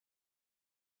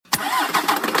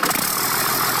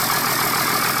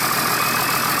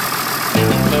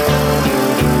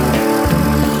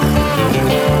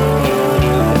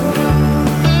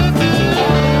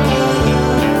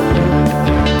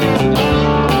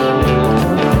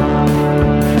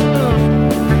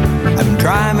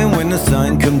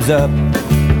comes up,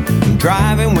 I'm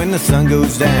driving when the sun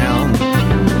goes down.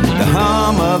 The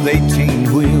hum of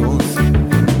 18 wheels,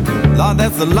 Lord,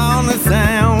 that's the loneliest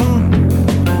sound.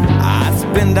 I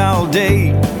spend all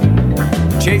day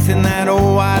chasing that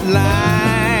old white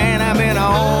line. I've been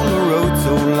on the road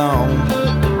so long,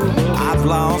 I've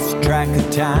lost track of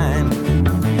time.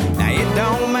 Now it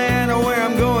don't matter where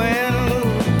I'm going,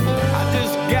 I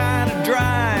just gotta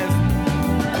drive.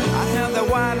 I have the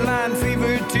white line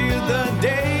fever till the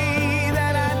day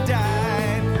that I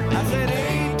die. I said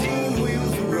 18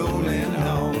 wheels rolling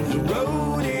on the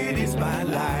road, it is my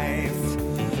life.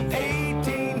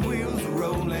 18 wheels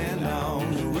rolling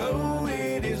on the road,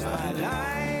 it is my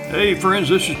life. Hey friends,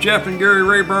 this is Jeff and Gary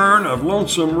Rayburn of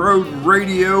Lonesome Road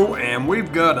Radio, and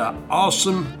we've got an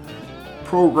awesome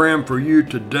program for you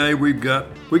today. We got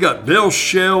Bill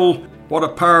Schell. What a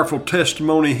powerful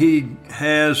testimony he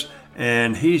has,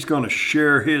 and he's going to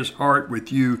share his heart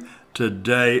with you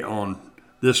today on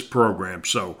this program.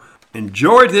 So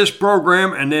enjoy this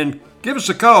program, and then give us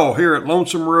a call here at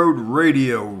Lonesome Road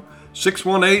Radio,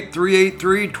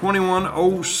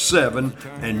 618-383-2107.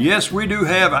 And yes, we do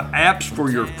have apps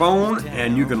for your phone,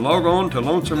 and you can log on to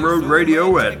Lonesome Road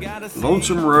Radio at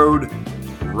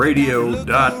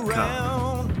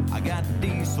lonesomeroadradio.com. I got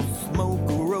diesel smoke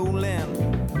rolling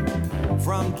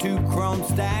from 2 chrome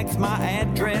stacks. My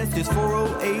address is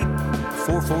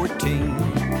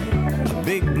 408-414, a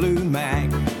big blue Mac.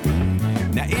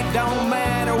 Now it don't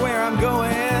matter where I'm going,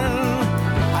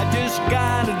 I just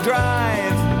gotta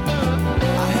drive.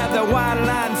 I have the white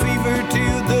line fever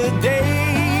till the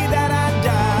day that I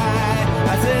die.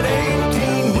 I said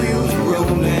 18 wheels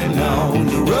rolling on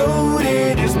the road,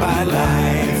 it is my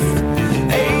life.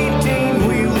 18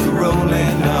 wheels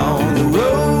rolling on the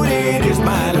road, it is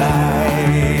my life.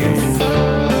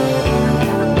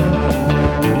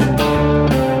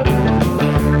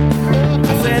 I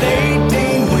said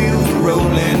 18 wheels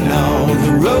rolling on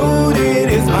the road, it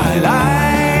is my life.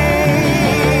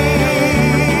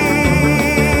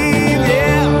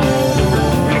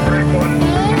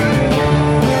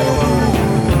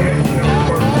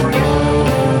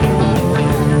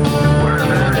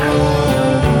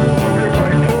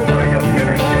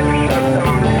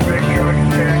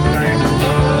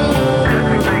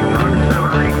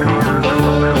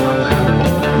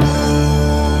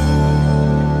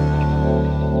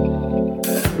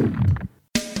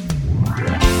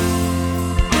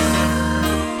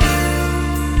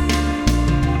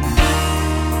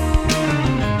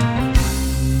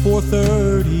 For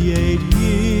 38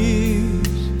 years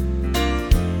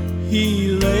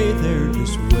he lay there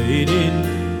just waiting,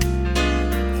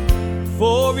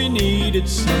 for he needed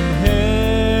some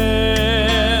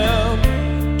help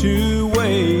to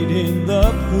wade in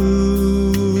the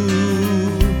pool.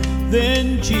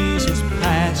 Then Jesus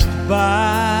passed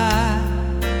by,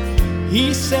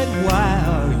 he said, "Why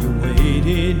are you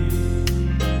waiting?"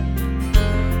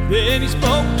 Then he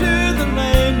spoke to the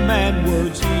lame man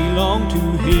words he longed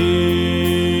to hear.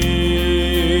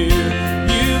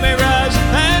 You may rise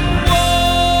up and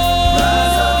walk.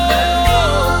 Rise up and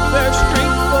walk. There's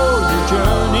strength for your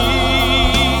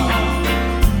journey.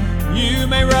 You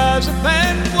may rise up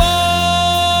and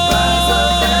walk. Rise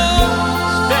up and walk.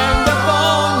 Stand up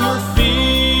on your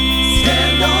feet.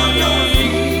 Stand on your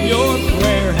feet. Your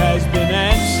prayer has been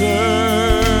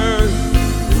answered.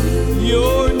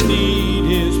 Your need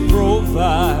is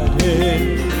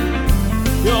provided.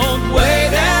 Don't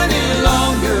wait any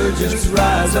longer, just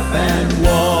rise up and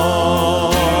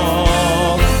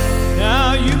walk.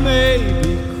 Now you may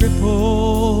be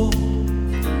crippled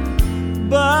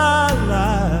by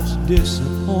life's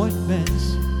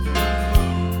disappointments.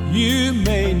 You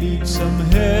may need some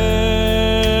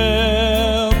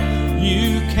help.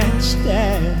 You can't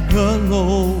stand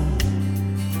alone.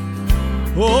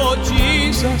 Oh,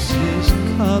 Jesus is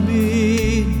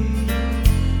coming.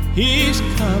 He's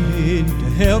coming to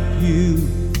help you.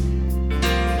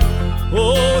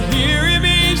 Oh, hear him,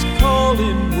 he's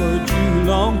calling words you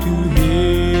long to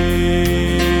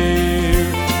hear.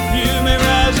 You may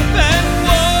rise up and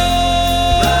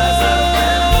walk. Rise up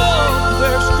and walk.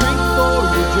 There's strength for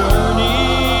your journey.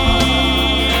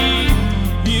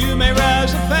 You may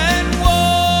rise up and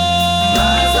walk.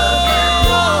 Rise up and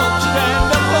walk. Stand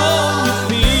up on your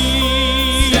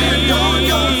feet. Stand on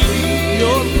your feet.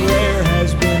 Your prayer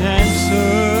has been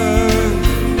answered.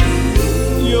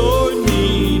 Your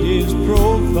need is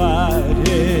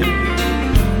provided.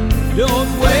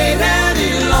 Don't wait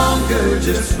any longer,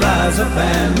 just rise up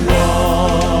and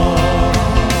walk.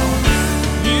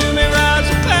 You may rise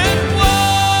up and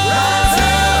walk. Rise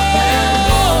up and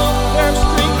walk. There's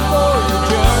strength for your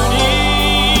journey.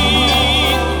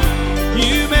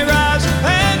 You may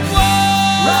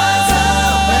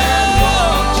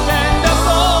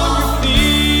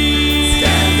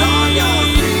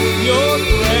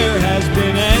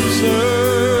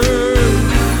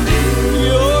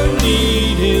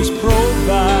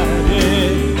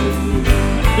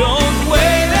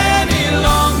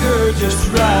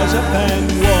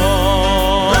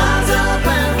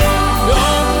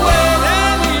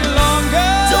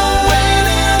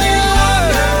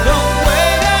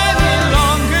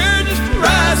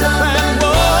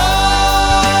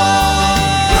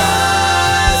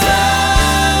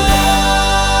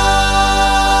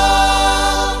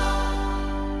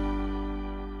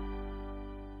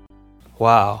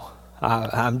Wow,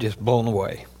 I'm just blown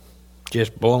away.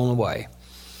 Just blown away.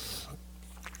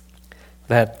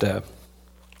 That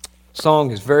song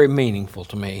is very meaningful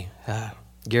to me.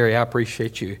 Gary, I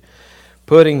appreciate you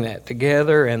putting that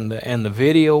together and the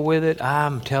video with it.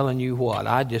 I'm telling you what,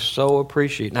 I just so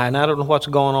appreciate it. Now, and I don't know what's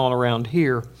going on around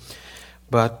here,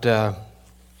 but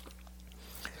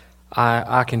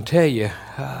I can tell you,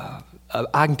 I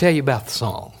can tell you about the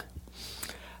song.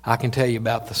 I can tell you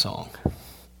about the song.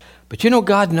 But you know,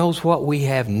 God knows what we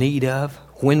have need of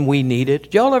when we need it.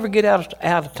 Did y'all ever get out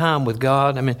of time with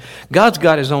God? I mean, God's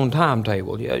got His own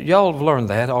timetable. Y'all have learned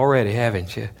that already,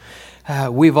 haven't you?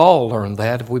 We've all learned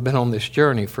that if we've been on this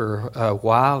journey for a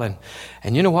while. And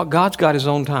you know what? God's got His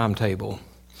own timetable.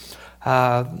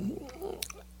 I've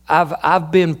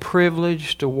been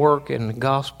privileged to work in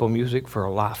gospel music for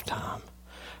a lifetime.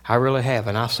 I really have,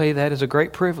 and I say that as a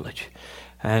great privilege.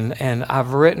 And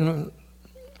I've written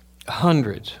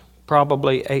hundreds,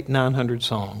 probably 800-900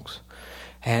 songs,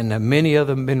 and many of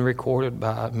them have been recorded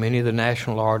by many of the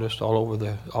national artists all over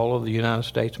the United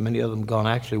States. Many of them gone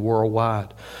actually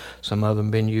worldwide. Some of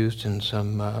them been used in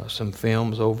some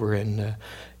films over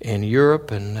in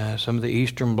Europe, and some of the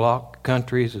Eastern Bloc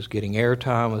countries is getting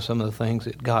airtime with some of the things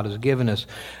that God has given us,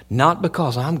 not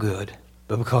because I'm good,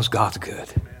 but because God's good.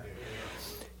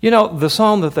 You know, the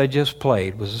song that they just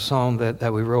played was a song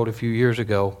that we wrote a few years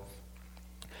ago.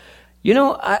 You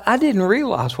know, I didn't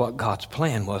realize what God's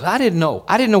plan was. I didn't know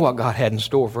what God had in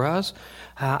store for us.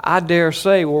 I dare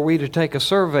say, were we to take a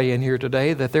survey in here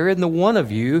today, that there isn't one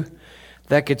of you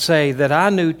that could say that I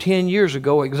knew 10 years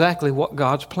ago exactly what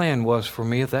God's plan was for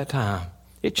me at that time.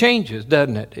 It changes,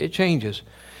 doesn't it? It changes.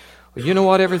 Well, you know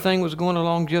what? Everything was going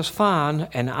along just fine,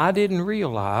 and I didn't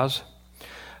realize.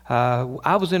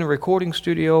 I was in a recording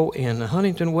studio in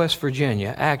Huntington, West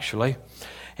Virginia, actually,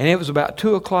 and it was about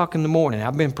 2 o'clock in the morning.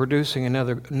 I've been producing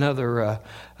another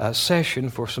session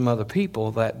for some other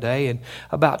people that day, and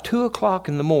about 2 o'clock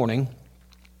in the morning,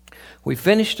 we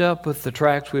finished up with the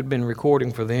tracks we'd been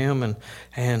recording for them,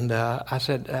 and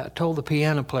I told the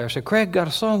piano player, I said, Craig, got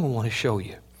a song I want to show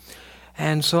you.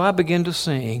 And so I began to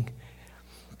sing,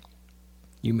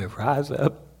 You May Rise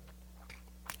Up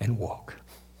and Walk.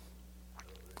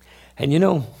 And you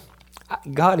know,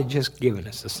 God had just given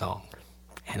us a song.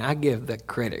 And I give that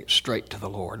credit straight to the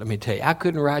Lord. Let me tell you, I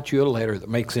couldn't write you a letter that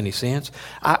makes any sense.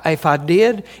 If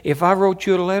I wrote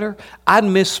you a letter, I'd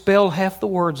misspell half the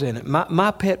words in it.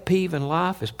 My pet peeve in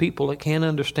life is people that can't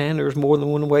understand there's more than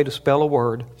one way to spell a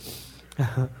word.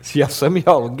 Yeah, some of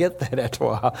y'all will get that after a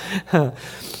while.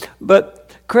 But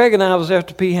Craig and I was at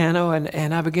the piano,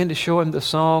 and I began to show him the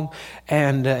song,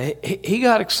 and he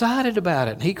got excited about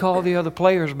it. He called the other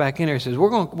players back in there. He says, "We're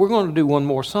going to do one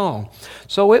more song."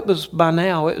 So it was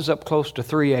up close to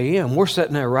 3 a.m. We're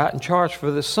sitting there writing charts for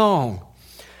this song,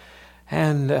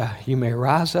 and you may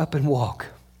rise up and walk.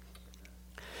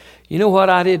 You know what?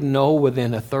 I didn't know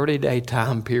within a 30-day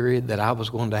time period that I was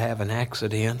going to have an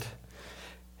accident,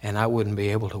 and I wouldn't be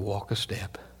able to walk a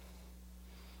step.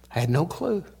 I had no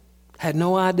clue. Had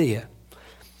no idea.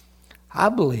 I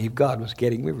believe God was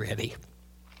getting me ready.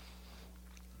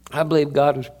 I believe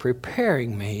God was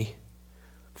preparing me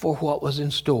for what was in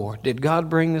store. Did God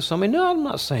bring this on me? No, I'm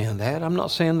not saying that. I'm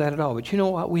not saying that at all. But you know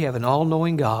what? We have an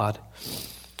all-knowing God.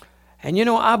 And you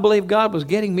know, I believe God was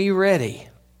getting me ready,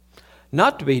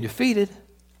 not to be defeated,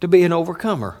 to be an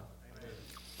overcomer.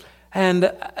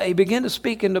 And He began to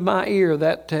speak into my ear,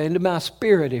 into my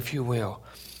spirit, if you will,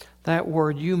 that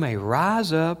word, you may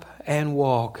rise up and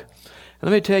walk.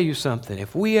 And let me tell you something.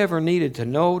 If we ever needed to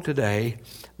know today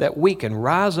that we can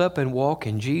rise up and walk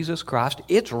in Jesus Christ,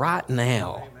 it's right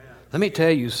now. Amen. Let me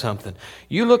tell you something.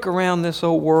 You look around this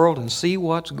old world and see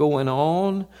what's going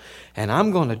on, and I'm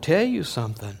going to tell you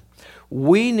something.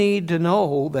 We need to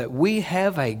know that we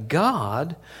have a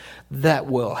God that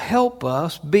will help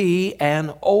us be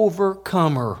an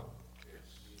overcomer.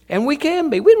 And we can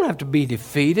be. We don't have to be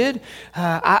defeated.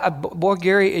 Boy,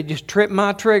 Gary, it just tripped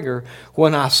my trigger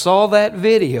when I saw that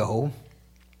video.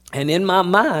 And in my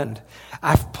mind,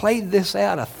 I've played this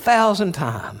out 1,000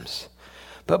 times.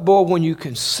 But boy, when you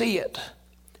can see it,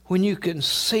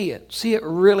 see it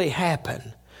really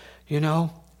happen, you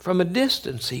know, from a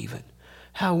distance even,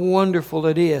 how wonderful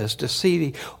it is to see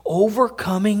the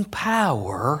overcoming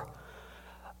power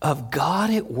of God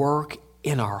at work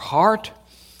in our heart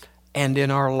and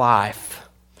in our life.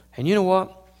 And you know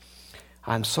what?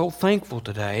 I'm so thankful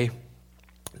today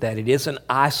that it isn't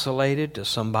isolated to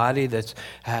somebody that's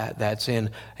in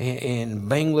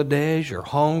Bangladesh or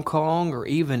Hong Kong or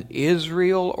even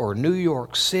Israel or New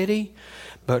York City,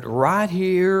 but right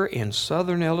here in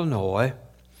Southern Illinois,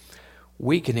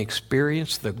 we can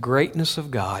experience the greatness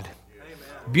of God. Amen.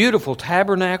 beautiful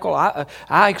tabernacle.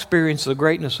 I experienced the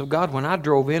greatness of God when I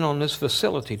drove in on this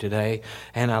facility today,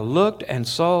 and I looked and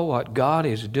saw what God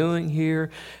is doing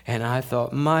here, and I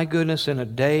thought, my goodness, in a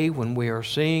day when we are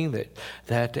seeing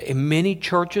that many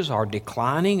churches are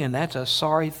declining, and that's a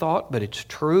sorry thought, but it's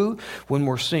true, when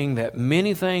we're seeing that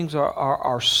many things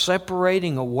are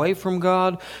separating away from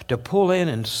God, to pull in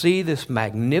and see this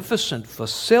magnificent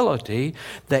facility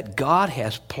that God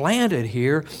has planted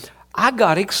here, I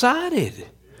got excited.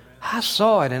 I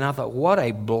saw it and I thought, what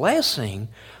a blessing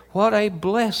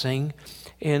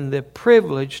in the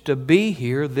privilege to be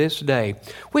here this day.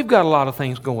 We've got a lot of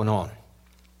things going on.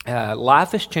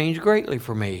 Life has changed greatly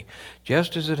for me,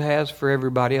 just as it has for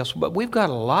everybody else. But we've got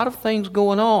a lot of things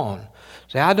going on.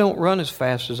 See, I don't run as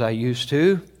fast as I used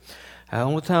to. The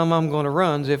only time I'm going to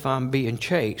run is if I'm being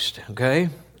chased, okay?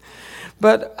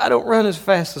 But I don't run as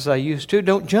fast as I used to.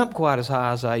 Don't jump quite as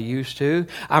high as I used to.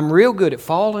 I'm real good at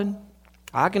falling.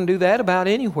 I can do that about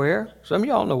anywhere. Some of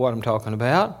y'all know what I'm talking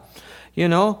about.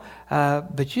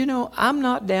 But I'm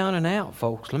not down and out,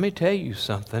 folks. Let me tell you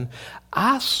something.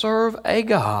 I serve a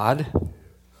God.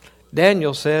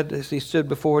 Daniel said, as he stood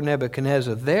before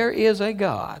Nebuchadnezzar, there is a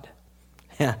God.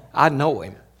 I know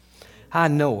him.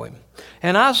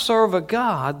 And I serve a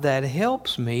God that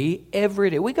helps me every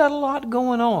day. We got a lot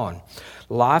going on.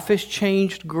 Life has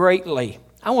changed greatly.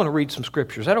 I want to read some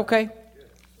scriptures. Is that okay?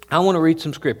 I want to read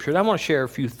some scriptures. I want to share a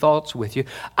few thoughts with you.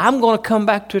 I'm going to come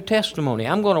back to a testimony.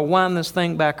 I'm going to wind this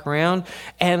thing back around,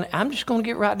 and I'm just going to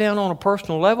get right down on a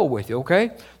personal level with you, okay?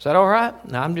 Is that all right?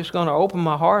 Now, I'm just going to open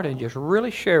my heart and just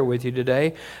really share with you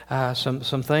today some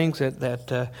things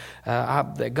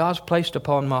that God's placed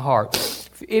upon my heart.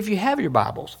 If you have your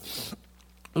Bibles,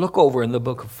 look over in the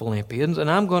book of Philippians, and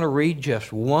I'm going to read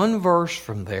just one verse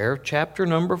from there, chapter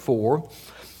number 4,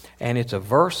 and it's a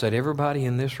verse that everybody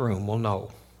in this room will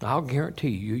know. I'll guarantee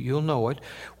you'll know it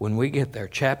when we get there.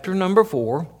 Chapter number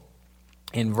 4,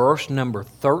 in verse number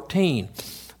 13.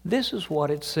 This is what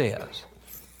it says.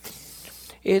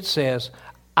 It says,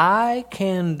 I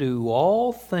can do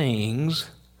all things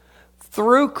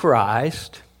through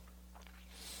Christ,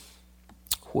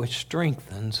 which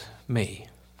strengthens me.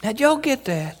 Now, did y'all get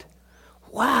that?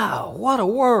 Wow, what a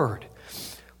word.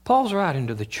 Paul's writing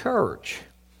to the church,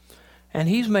 and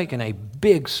he's making a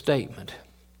big statement.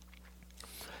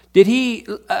 Did he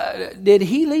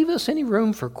leave us any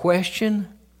room for question?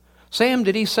 Sam,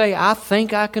 did he say, I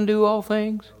think I can do all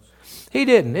things? He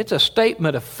didn't. It's a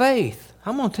statement of faith.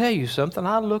 I'm going to tell you something.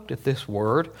 I looked at this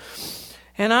word,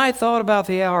 and I thought about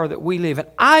the hour that we live in.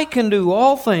 I can do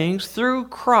all things through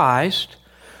Christ,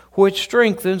 which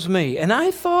strengthens me. And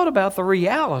I thought about the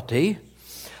reality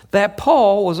that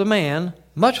Paul was a man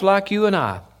much like you and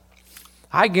I.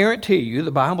 I guarantee you,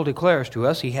 the Bible declares to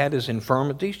us he had his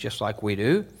infirmities just like we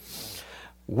do.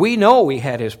 We know he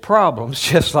had his problems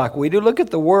just like we do. Look at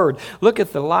the word. Look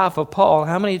at the life of Paul.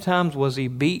 How many times was he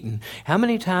beaten? How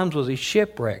many times was he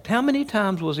shipwrecked? How many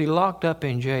times was he locked up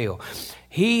in jail?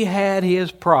 He had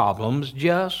his problems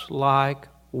just like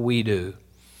we do.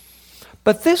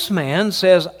 But this man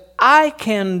says, I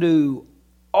can do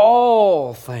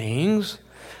all things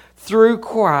through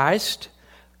Christ,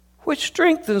 which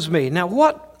strengthens me. Now,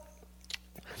 what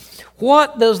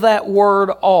does that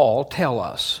word all tell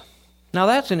us? Now,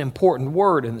 that's an important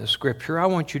word in the Scripture. I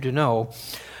want you to know.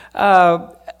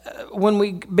 When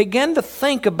we begin to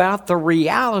think about the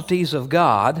realities of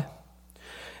God,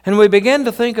 and we begin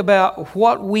to think about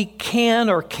what we can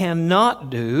or cannot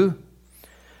do,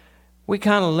 we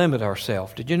kind of limit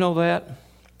ourselves. Did you know that?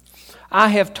 I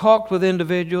have talked with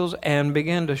individuals and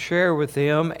began to share with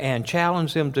them and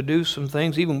challenge them to do some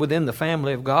things, even within the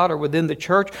family of God or within the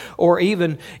church or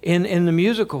even in the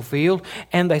musical field.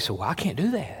 And they say, well, I can't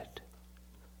do that.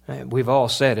 We've all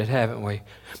said it, haven't we?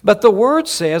 But the Word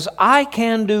says, I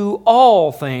can do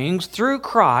all things through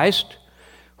Christ,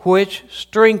 which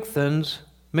strengthens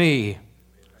me.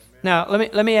 Now,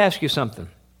 let me ask you something.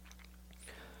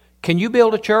 Can you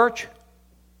build a church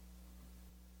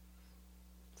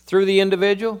through the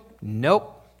individual?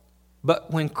 Nope.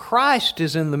 But when Christ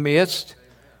is in the midst,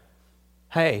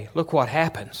 hey, look what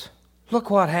happens. Look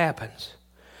what happens.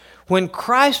 When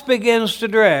Christ begins to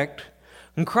direct,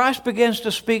 when Christ begins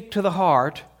to speak to the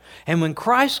heart, and when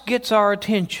Christ gets our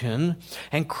attention,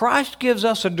 and Christ gives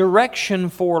us a direction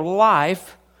for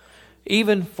life,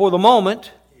 even for the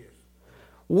moment,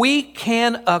 we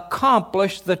can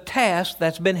accomplish the task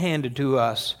that's been handed to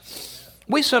us.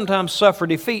 We sometimes suffer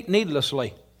defeat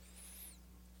needlessly.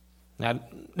 Now,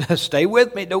 stay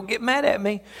with me. Don't get mad at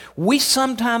me. We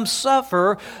sometimes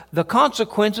suffer the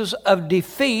consequences of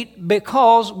defeat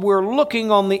because we're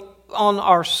looking on the on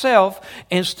ourselves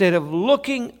instead of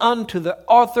looking unto the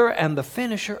author and the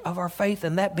finisher of our faith,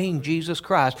 and that being Jesus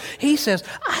Christ. He says,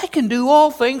 I can do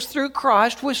all things through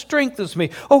Christ which strengthens me.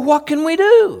 Oh, what can we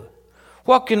do?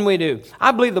 What can we do?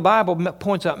 I believe the Bible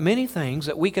points out many things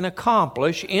that we can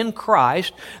accomplish in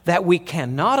Christ that we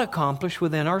cannot accomplish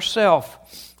within ourselves.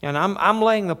 And I'm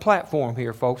laying the platform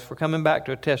here, folks, for coming back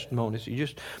to a testimony. So you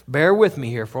just bear with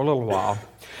me here for a little while.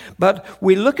 But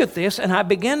we look at this, and I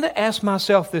began to ask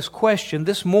myself this question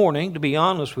this morning, to be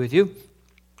honest with you.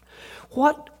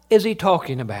 What is he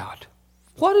talking about?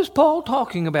 What is Paul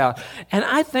talking about? And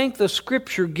I think the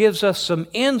Scripture gives us some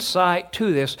insight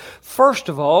to this. First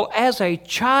of all, as a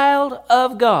child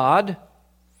of God,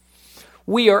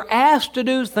 we are asked to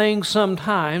do things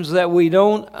sometimes that we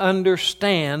don't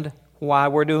understand why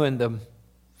we're doing them.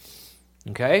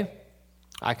 Okay?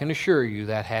 I can assure you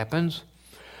that happens.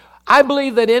 I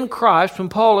believe that in Christ, when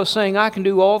Paul is saying, I can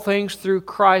do all things through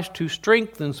Christ who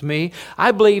strengthens me,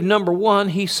 I believe, number one,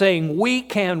 he's saying we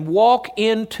can walk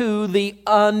into the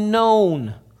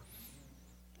unknown.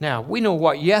 Now, we know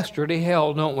what yesterday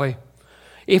held, don't we?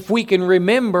 If we can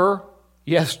remember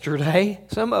yesterday,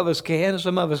 some of us can,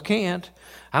 some of us can't.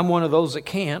 I'm one of those that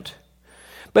can't.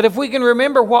 But if we can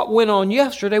remember what went on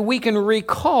yesterday, we can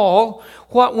recall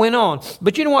what went on.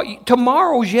 But you know what?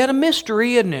 Tomorrow's yet a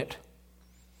mystery, isn't it?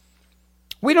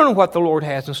 We don't know what the Lord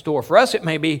has in store for us. It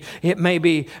may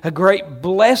be a great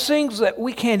blessings that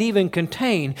we can't even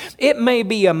contain. It may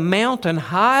be a mountain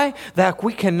high that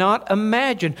we cannot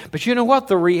imagine. But you know what?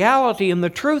 The reality and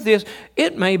the truth is,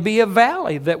 it may be a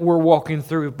valley that we're walking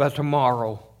through by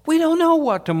tomorrow. We don't know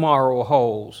what tomorrow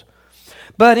holds.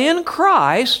 But in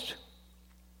Christ,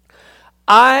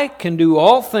 I can do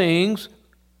all things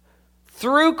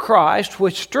through Christ,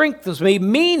 which strengthens me,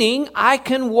 meaning I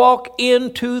can walk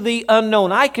into the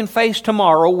unknown. I can face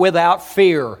tomorrow without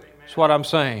fear. That's what I'm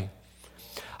saying.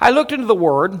 I looked into the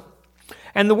Word,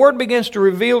 and the Word begins to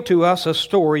reveal to us a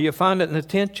story. You find it in the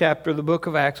 10th chapter of the book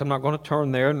of Acts. I'm not going to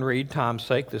turn there and read, time's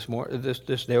sake,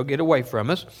 this they'll get away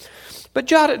from us. But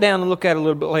jot it down and look at it a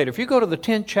little bit later. If you go to the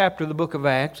 10th chapter of the book of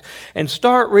Acts and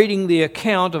start reading the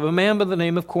account of a man by the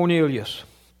name of Cornelius,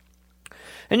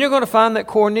 and you're going to find that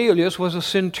Cornelius was a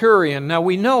centurion. Now,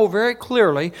 we know very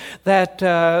clearly that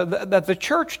the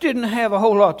church didn't have a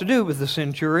whole lot to do with the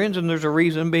centurions, and there's a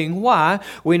reason being why.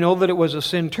 We know that it was the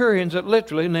centurions that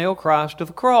literally nailed Christ to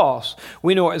the cross.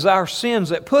 We know it was our sins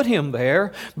that put him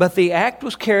there, but the act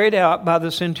was carried out by the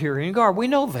centurion guard. We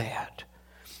know that.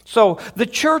 So the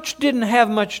church didn't have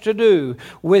much to do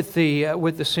with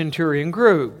the centurion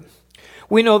group.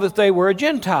 We know that they were a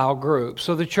Gentile group,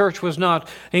 so the church was not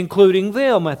including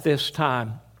them at this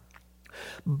time.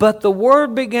 But the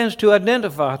Word begins to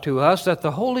identify to us that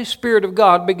the Holy Spirit of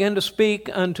God began to speak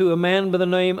unto a man by the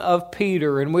name of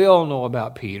Peter, and we all know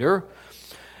about Peter.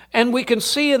 And we can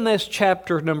see in this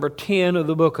chapter number 10 of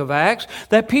the book of Acts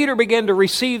that Peter began to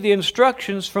receive the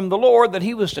instructions from the Lord that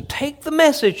he was to take the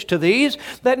message to these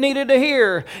that needed to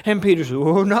hear. And Peter said,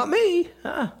 oh, not me.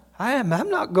 I'm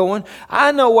not going.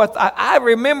 I know I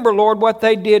remember, Lord, what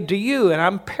they did to you. And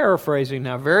I'm paraphrasing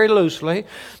now very loosely.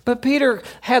 But Peter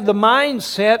had the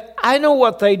mindset, I know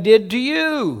what they did to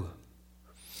you.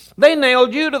 They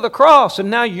nailed you to the cross,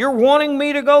 and now you're wanting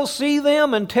me to go see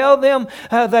them and tell them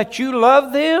that you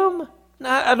love them?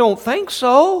 I don't think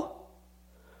so.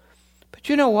 But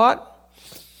you know what?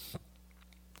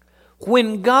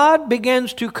 When God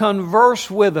begins to converse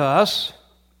with us,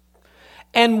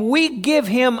 and we give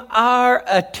Him our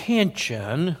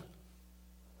attention,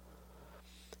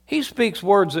 He speaks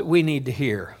words that we need to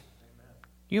hear.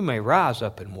 You may rise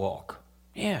up and walk.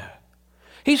 Yeah.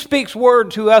 He speaks word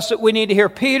to us that we need to hear.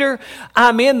 Peter,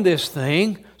 I'm in this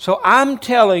thing, so I'm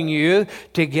telling you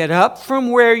to get up from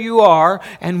where you are,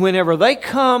 and whenever they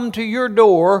come to your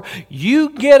door, you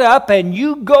get up and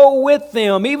you go with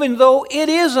them, even though it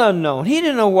is unknown. He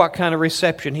didn't know what kind of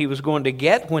reception he was going to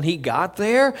get when he got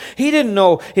there. He didn't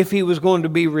know if he was going to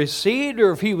be received or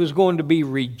if he was going to be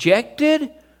rejected.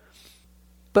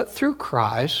 But through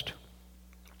Christ,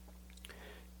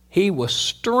 he was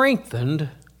strengthened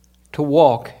to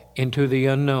walk into the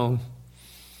unknown.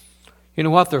 You know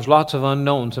what? There's lots of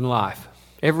unknowns in life.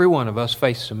 Every one of us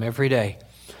faces them every day.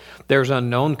 There's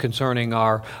unknown concerning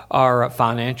our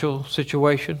financial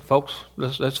situation. Folks,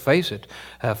 let's face it.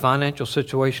 Financial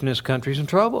situation in this country's in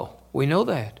trouble. We know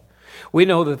that. We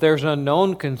know that there's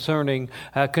unknown concerning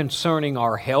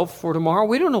our health for tomorrow.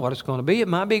 We don't know what it's going to be. It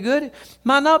might be good. It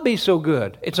might not be so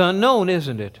good. It's unknown,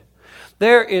 isn't it?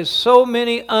 There is so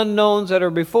many unknowns that are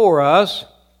before us.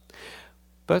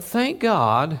 But thank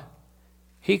God,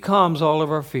 He calms all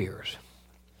of our fears.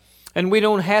 And we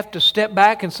don't have to step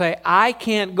back and say, I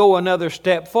can't go another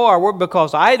step forward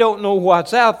because I don't know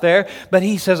what's out there. But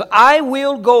He says, I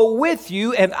will go with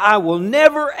you, and I will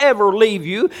never ever leave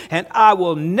you, and I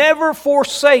will never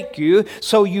forsake you.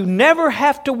 So you never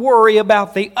have to worry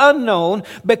about the unknown,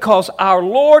 because our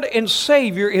Lord and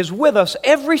Savior is with us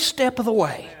every step of the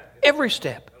way. Every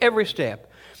step, every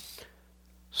step.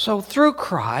 So through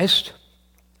Christ,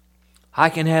 I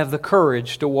can have the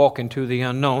courage to walk into the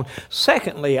unknown.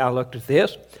 Secondly, I looked at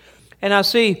this, and I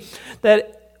see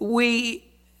that we,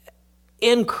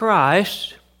 in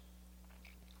Christ,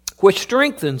 which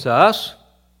strengthens us,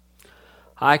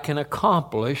 I can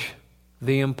accomplish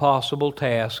the impossible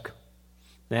task.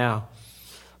 Now,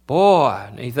 boy,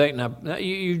 you think, now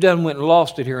you done went and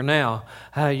lost it here now.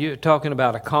 You're talking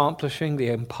about accomplishing the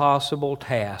impossible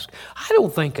task. I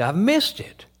don't think I've missed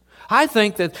it. I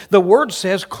think that the Word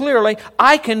says clearly,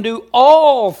 I can do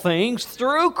all things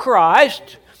through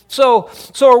Christ. So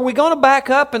are we going to back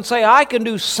up and say, I can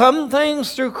do some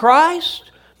things through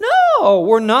Christ? No,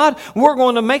 we're not. We're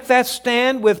going to make that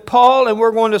stand with Paul, and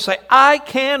we're going to say, I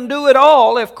can do it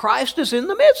all if Christ is in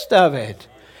the midst of it.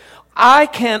 I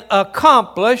can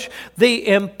accomplish the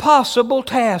impossible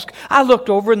task. I looked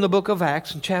over in the book of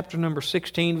Acts in chapter number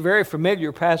 16, very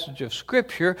familiar passage of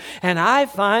Scripture, and I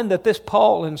find that this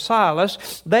Paul and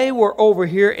Silas, they were over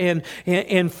here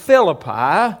in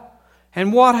Philippi,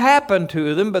 and what happened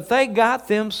to them? But they got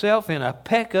themselves in a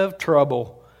peck of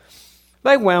trouble.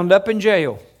 They wound up in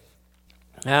jail.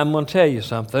 Now I'm going to tell you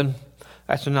something.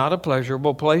 That's not a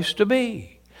pleasurable place to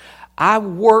be. I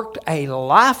worked a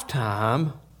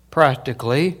lifetime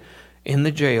practically in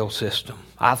the jail system.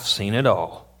 I've seen it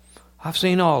all. I've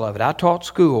seen all of it. I taught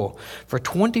school for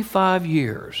 25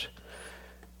 years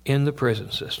in the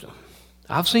prison system.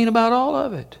 I've seen about all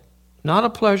of it. Not a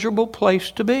pleasurable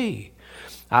place to be.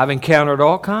 I've encountered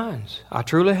all kinds. I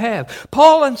truly have.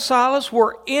 Paul and Silas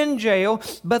were in jail,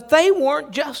 but they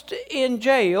weren't just in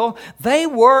jail. They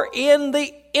were in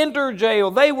the inner jail.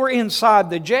 They were inside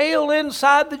the jail,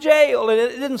 and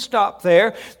it didn't stop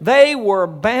there. They were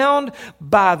bound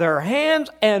by their hands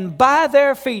and by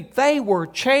their feet. They were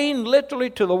chained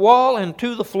literally to the wall and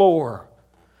to the floor.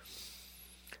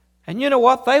 And you know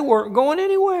what? They weren't going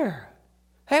anywhere.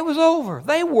 It was over.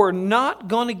 They were not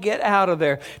going to get out of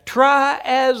there. Try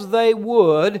as they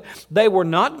would, they were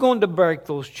not going to break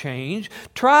those chains.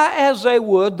 Try as they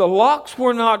would, the locks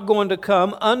were not going to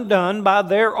come undone by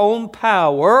their own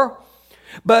power.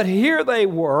 But here they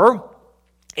were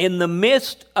in the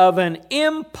midst of an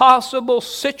impossible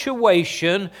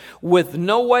situation with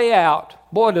no way out.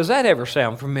 Boy, does that ever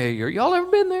sound familiar. Y'all ever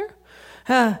been there?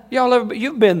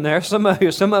 You've been there. Some of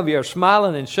you are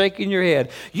smiling and shaking your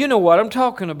head. You know what I'm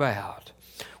talking about.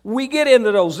 We get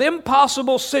into those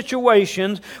impossible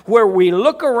situations where we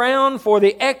look around for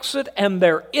the exit and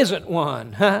there isn't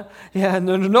one. And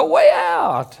there's no way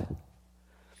out.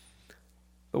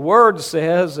 The Word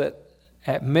says that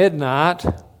at midnight,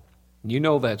 you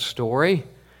know that story,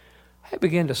 they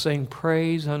began to sing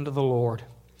praise unto the Lord.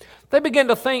 They began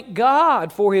to thank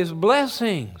God for His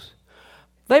blessings.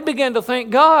 They began to thank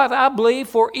God, I believe,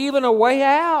 for even a way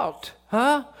out.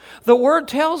 The Word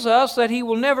tells us that He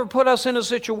will never put us in a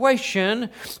situation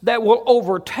that will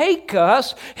overtake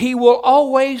us. He will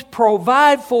always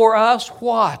provide for us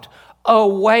what? A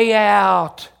way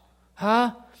out.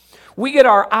 We get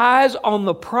our eyes on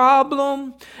the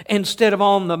problem instead of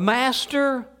on the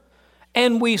Master,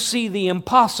 and we see the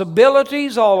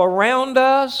impossibilities all around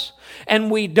us, and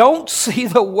we don't see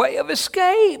the way of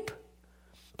escape.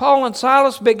 Paul and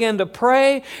Silas began to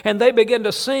pray, and they began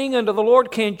to sing unto the Lord.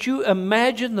 Can't you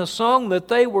imagine the song that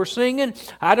they were singing?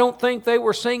 I don't think they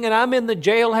were singing, I'm in the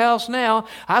jailhouse now.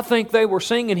 I think they were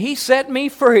singing, He set me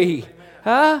free.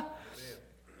 And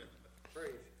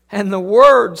the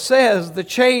Word says the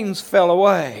chains fell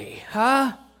away.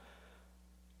 And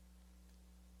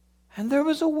there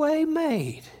was a way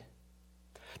made.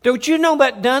 Don't you know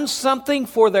that done something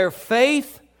for their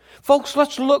faith? Folks,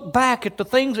 let's look back at the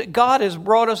things that God has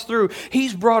brought us through.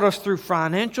 He's brought us through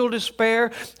financial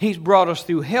despair. He's brought us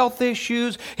through health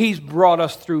issues. He's brought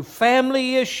us through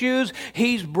family issues.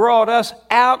 He's brought us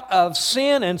out of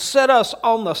sin and set us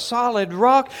on the solid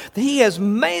rock. He has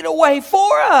made a way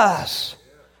for us.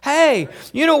 Hey,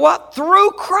 you know what?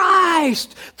 Through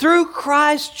Christ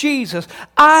Jesus,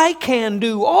 I can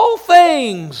do all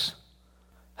things.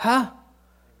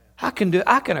 I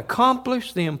can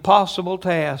accomplish the impossible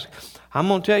task. I'm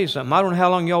going to tell you something. I don't know how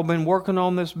long y'all been working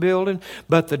on this building,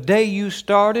 but the day you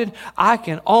started, I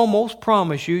can almost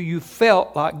promise you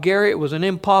felt like, Gary, it was an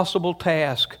impossible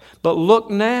task. But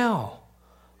look now.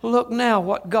 Look now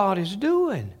what God is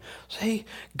doing. See,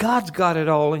 God's got it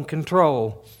all in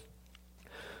control.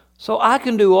 So I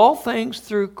can do all things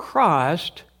through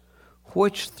Christ,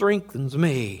 which strengthens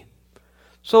me.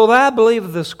 So that I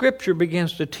believe the Scripture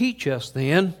begins to teach us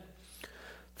then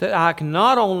that I can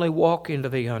not only walk into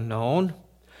the unknown,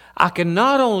 I can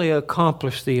not only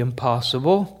accomplish the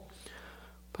impossible,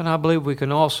 but I believe we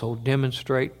can also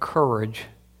demonstrate courage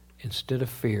instead of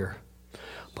fear.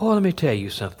 Boy, let me tell you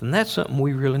something. That's something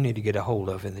we really need to get a hold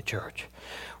of in the church.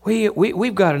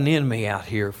 We've got an enemy out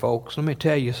here, folks. Let me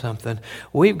tell you something.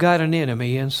 We've got an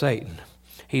enemy in Satan.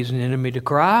 He's an enemy to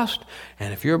Christ,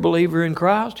 and if you're a believer in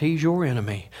Christ, he's your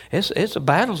enemy. It's a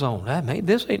battle zone.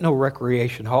 This ain't no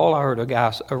recreation hall. I heard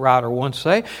a writer once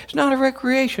say, it's not a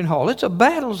recreation hall. It's a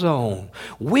battle zone.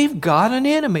 We've got an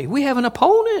enemy. We have an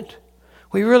opponent.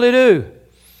 We really do.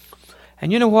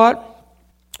 And you know what?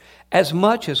 As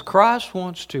much as Christ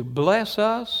wants to bless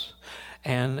us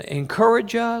and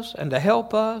encourage us and to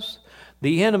help us,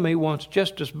 the enemy wants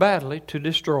just as badly to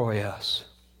destroy us.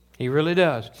 He really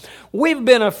does. We've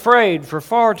been afraid for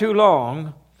far too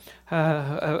long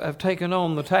of taking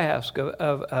on the task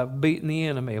of beating the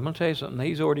enemy. I'm going to tell you something.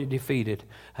 He's already defeated.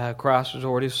 Christ has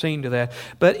already seen to that.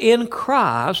 But in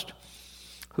Christ,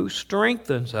 who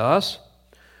strengthens us,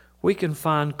 we can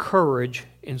find courage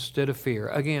instead of fear.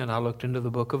 Again, I looked into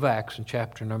the book of Acts in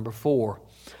chapter number 4,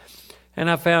 and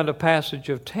I found a passage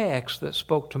of text that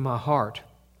spoke to my heart.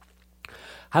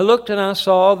 I looked and I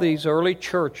saw these early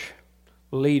church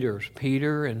leaders,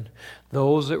 Peter and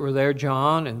those that were there,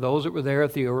 John, and those that were there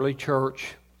at the early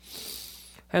church.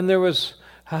 And there was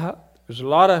a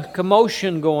lot of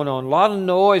commotion going on, a lot of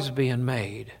noise being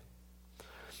made,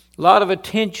 a lot of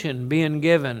attention being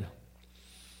given.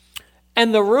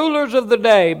 And the rulers of the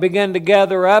day began to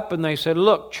gather up and they said,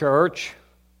 look, church,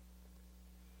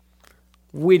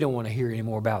 we don't want to hear any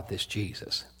more about this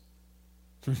Jesus.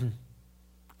 Kind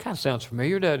of sounds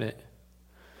familiar, doesn't it?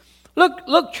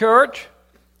 Look, church,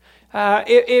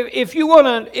 if you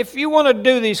want to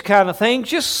do these kind of things,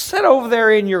 just sit over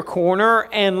there in your corner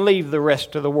and leave the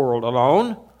rest of the world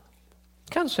alone.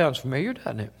 Kind of sounds familiar,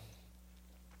 doesn't it?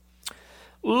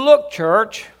 Look,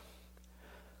 church,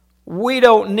 we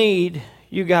don't need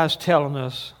you guys telling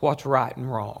us what's right and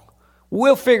wrong.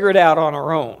 We'll figure it out on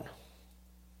our own.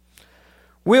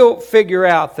 We'll figure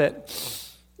out that,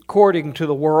 according to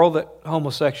the world, that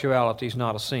homosexuality is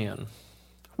not a sin.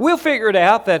 We'll figure it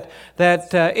out that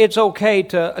it's okay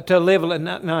to live.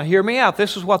 Now, hear me out.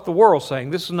 This is what the world's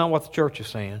saying. This is not what the church is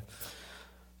saying.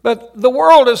 But the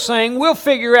world is saying we'll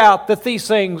figure out that these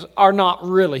things are not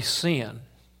really sin.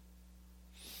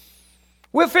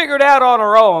 We'll figure it out on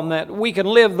our own that we can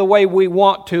live the way we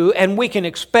want to and we can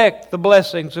expect the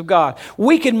blessings of God.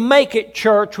 We can make it,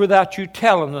 church, without you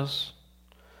telling us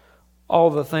all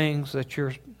the things that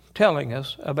you're telling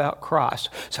us about Christ.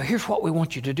 So here's what we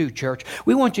want you to do, church.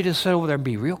 We want you to sit over there and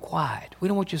be real quiet. We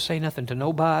don't want you to say nothing to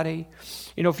nobody.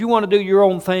 You know, if you want to do your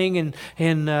own thing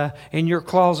in your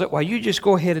closet, well, you just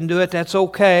go ahead and do it. That's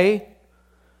okay.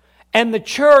 And the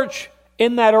church,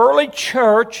 in that early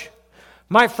church,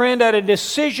 my friend, at a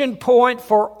decision point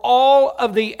for all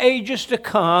of the ages to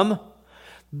come,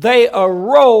 they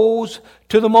arose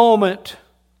to the moment.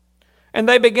 And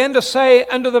they began to say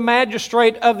unto the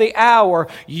magistrate of the hour,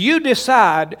 you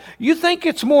decide. You think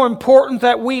it's more important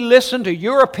that we listen to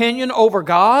your opinion over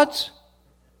God's?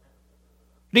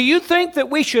 Do you think that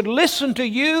we should listen to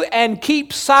you and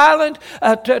keep silent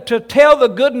to tell the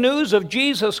good news of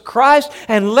Jesus Christ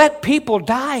and let people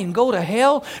die and go to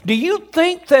hell? Do you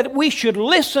think that we should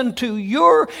listen to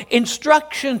your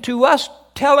instruction to us,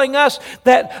 telling us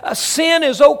that sin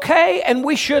is okay and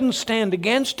we shouldn't stand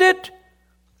against it?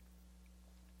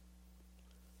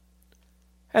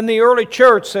 And the early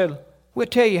church said, we'll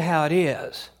tell you how it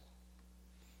is.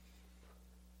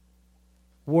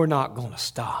 We're not going to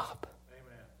stop.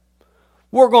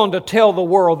 We're going to tell the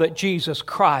world that Jesus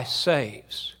Christ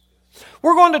saves.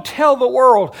 We're going to tell the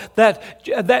world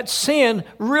that sin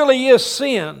really is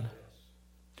sin.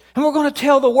 And we're going to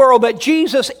tell the world that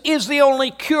Jesus is the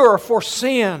only cure for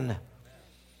sin.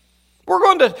 We're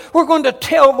going to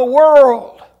tell the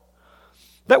world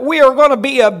that we are going to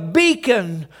be a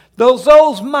beacon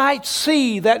those might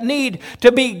see that need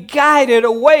to be guided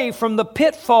away from the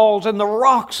pitfalls and the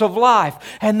rocks of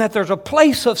life, and that there's a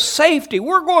place of safety.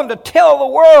 We're going to tell the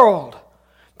world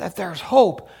that there's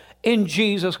hope in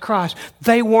Jesus Christ.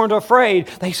 They weren't afraid.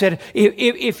 They said,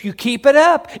 if you keep it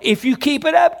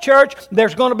up, church,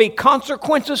 there's going to be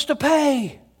consequences to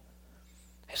pay.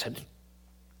 They said,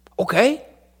 okay,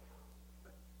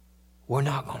 we're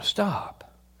not going to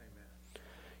stop. Amen.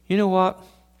 You know what?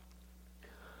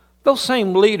 Those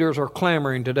same leaders are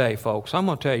clamoring today, folks. I'm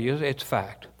going to tell you, it's a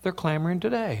fact. They're clamoring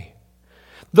today.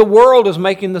 The world is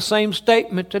making the same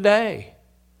statement today.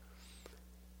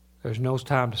 There's no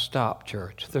time to stop,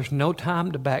 church. There's no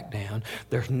time to back down.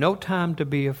 There's no time to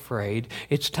be afraid.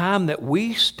 It's time that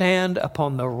we stand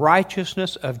upon the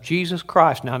righteousness of Jesus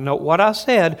Christ. Now, note what I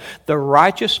said, the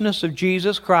righteousness of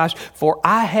Jesus Christ, for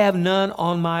I have none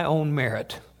on my own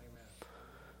merit.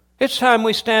 It's time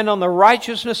we stand on the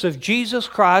righteousness of Jesus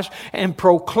Christ and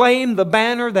proclaim the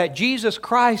banner that Jesus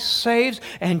Christ saves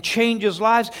and changes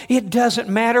lives. It doesn't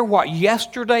matter what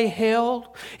yesterday held.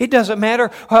 It doesn't matter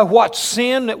what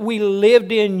sin that we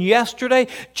lived in yesterday.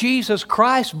 Jesus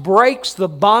Christ breaks the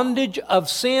bondage of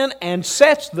sin and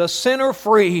sets the sinner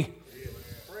free.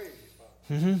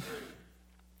 Mm-hmm.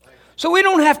 So we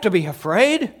don't have to be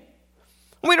afraid.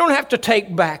 We don't have to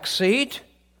take back seat.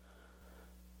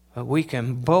 But we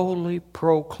can boldly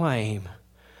proclaim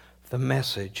the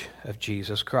message of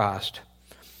Jesus Christ.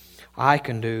 I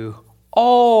can do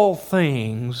all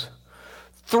things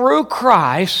through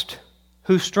Christ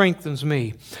who strengthens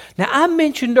me. Now, I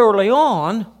mentioned early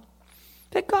on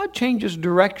that God changes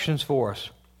directions for us.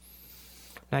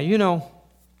 Now, you know,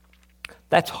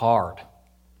 that's hard.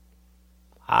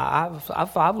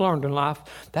 I've learned in life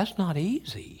that's not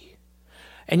easy.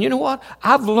 And you know what?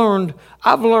 I've learned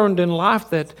in life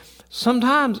that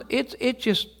sometimes it's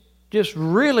just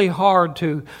really hard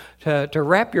to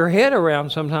wrap your head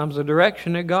around sometimes the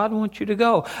direction that God wants you to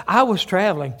go. I was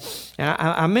traveling, and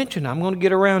I mentioned I'm going to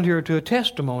get around here to a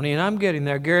testimony, and I'm getting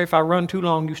there. Gary, if I run too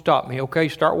long, you stop me, okay?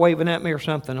 Start waving at me or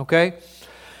something, okay?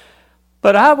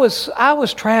 But I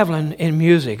was traveling in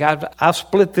music. I've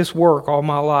split this work all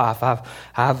my life.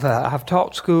 I've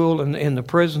taught school in the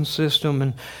prison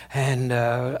system, and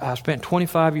I spent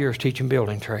 25 years teaching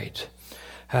building trades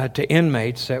to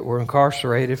inmates that were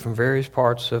incarcerated from various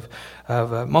parts of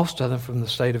most of them from the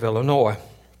state of Illinois.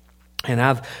 And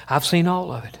I've seen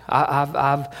all of it.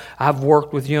 I've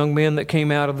worked with young men that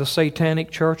came out of the satanic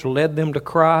church, led them to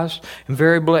Christ, and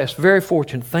very blessed, very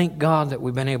fortunate. Thank God that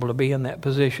we've been able to be in that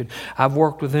position. I've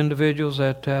worked with individuals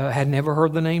that had never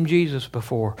heard the name Jesus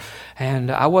before, and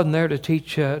I wasn't there to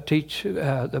teach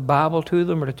the Bible to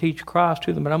them or to teach Christ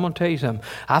to them. But I'm going to tell you something.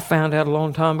 I found out a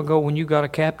long time ago, when you got a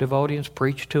captive audience,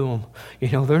 preach to them.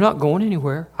 You know, they're not going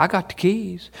anywhere. I got the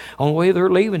keys. Only way they're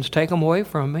leaving is take them away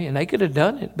from me, and they could have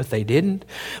done it, but they didn't.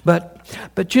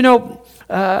 But you know,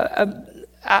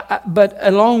 but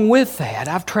along with that,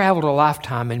 I've traveled a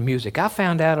lifetime in music. I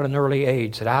found out at an early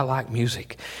age that I like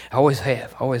music. I always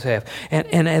have.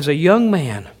 And as a young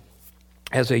man,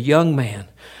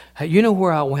 you know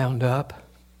where I wound up?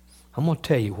 I'm going to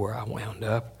tell you where I wound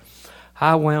up.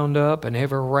 I wound up in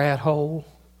every rat hole.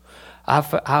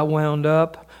 I wound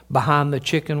up behind the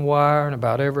chicken wire in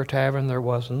about every tavern there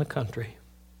was in the country.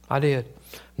 I did.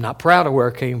 I'm not proud of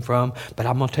where I came from, but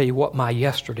I'm going to tell you what my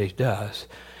yesterday does.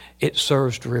 It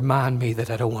serves to remind me that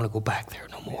I don't want to go back there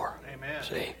no more. Amen.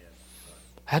 See?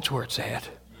 That's where it's at.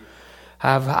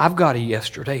 I've got a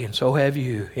yesterday, and so have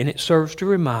you, and it serves to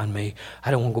remind me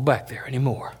I don't want to go back there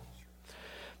anymore.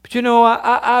 But you know,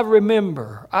 I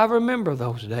remember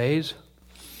those days.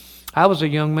 I was a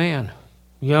young man,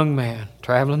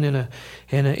 traveling in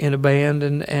a band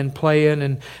and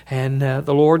playing, and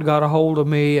the Lord got a hold of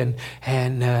me and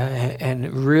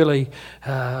really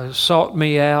sought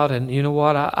me out. And you know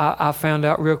what? I found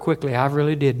out real quickly I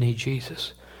really did need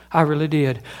Jesus. I really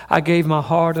did. I gave my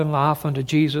heart and life unto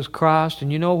Jesus Christ,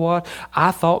 and you know what?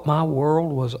 I thought my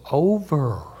world was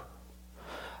over.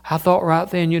 I thought right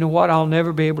then, you know what? I'll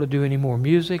never be able to do any more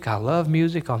music. I love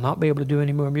music. I'll not be able to do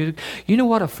any more music. You know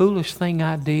what a foolish thing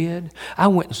I did? I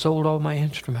went and sold all my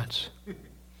instruments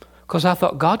because I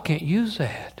thought God can't use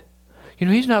that. You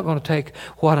know, He's not going to take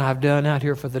what I've done out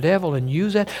here for the devil and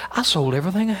use that. I sold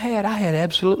everything I had. I had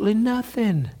absolutely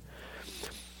nothing.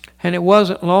 And it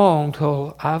wasn't long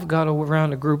till I've got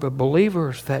around a group of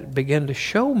believers that began to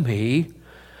show me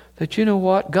that, you know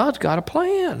what? God's got a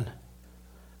plan.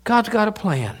 God's got a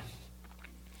plan.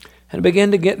 And I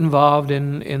began to get involved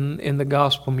in the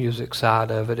gospel music side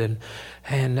of it.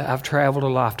 And I've traveled a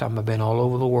lifetime. I've been all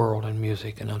over the world in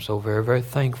music, and I'm so very, very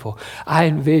thankful. I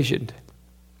envisioned,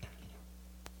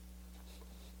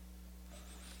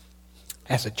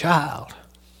 as a child,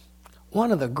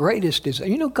 one of the greatest desires.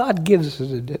 You know, God gives us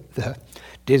the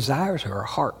desires of our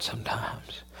heart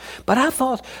sometimes. But I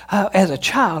thought, as a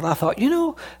child, you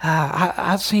know,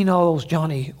 I've seen all those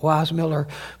Johnny Weissmuller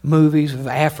movies of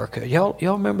Africa. Y'all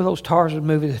remember those Tarzan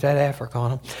movies that had Africa on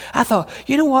them? I thought,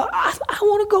 you know what, I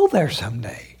want to go there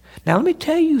someday. Now, let me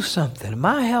tell you something. In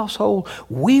my household,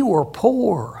 we were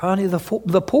poor, honey.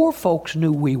 The poor folks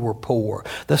knew we were poor.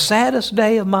 The saddest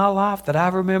day of my life that I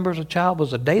remember as a child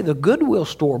was the day the Goodwill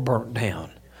store burnt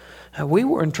down. We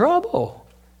were in trouble.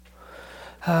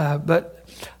 But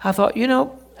I thought,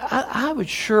 I would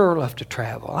sure love to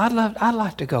travel. I'd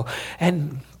like to go.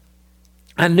 And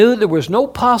I knew there was no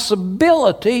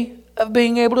possibility of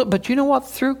being able to, but you know what?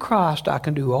 Through Christ, I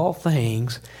can do all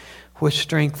things which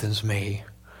strengthens me.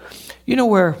 You know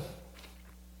where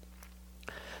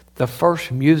the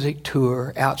first music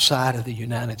tour outside of the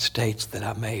United States that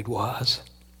I made was?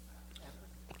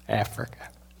 Africa.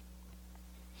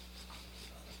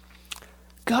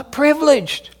 Got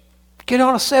privileged. Get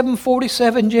on a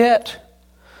 747 jet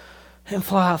and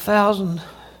fly thousands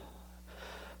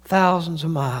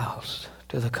of miles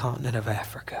to the continent of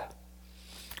Africa.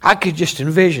 I could just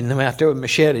envision them out there with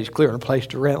machetes clearing a place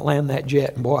to land that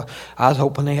jet. And boy, I was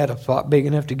hoping they had a spot big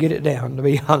enough to get it down, to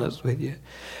be honest with you.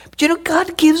 But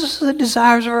God gives us the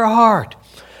desires of our heart.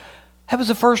 That was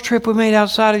the first trip we made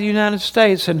outside of the United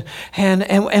States.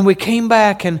 And we came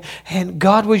back and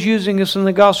God was using us in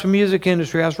the gospel music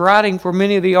industry. I was writing for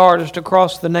many of the artists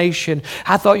across the nation.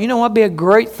 I thought, it'd be a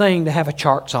great thing to have a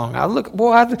chart song.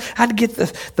 I'd get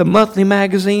the monthly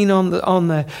magazine on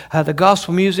the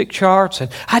gospel music charts, and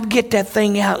I'd get that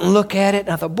thing out and look at it.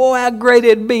 And I thought, boy, how great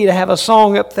it'd be to have a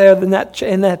song up there in that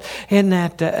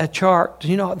chart.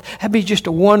 That'd be just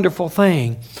a wonderful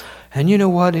thing. And you know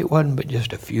what? It wasn't but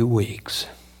just a few weeks.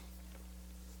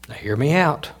 Now hear me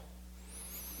out.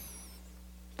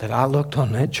 That I looked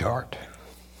on that chart.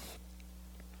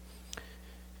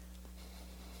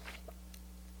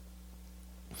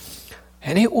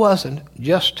 And it wasn't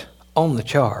just on the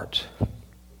charts.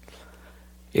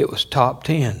 It was top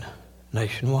 10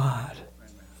 nationwide.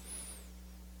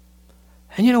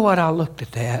 And you know what? I looked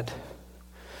at that.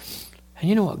 And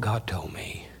you know what God told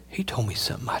me? He told me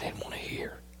something I didn't want to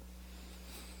hear.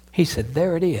 He said,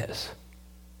 there it is.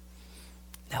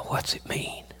 Now what's it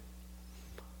mean?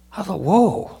 I thought,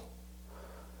 whoa.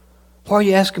 Why are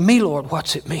you asking me, Lord,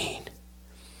 what's it mean?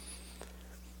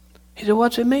 He said,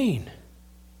 what's it mean?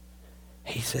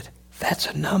 He said, that's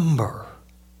a number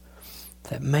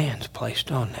that man's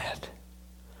placed on that.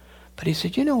 But he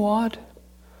said, you know what?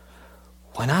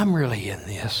 When I'm really in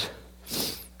this,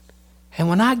 and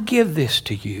when I give this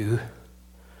to you,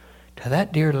 to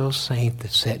that dear little saint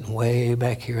that's sitting way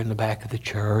back here in the back of the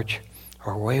church,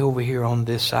 or way over here on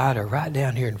this side, or right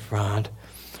down here in front,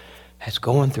 that's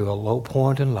going through a low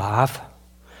point in life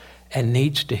and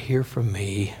needs to hear from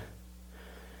me,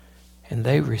 and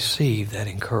they receive that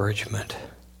encouragement.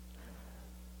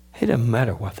 It doesn't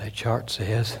matter what that chart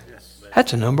says.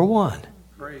 That's a number one.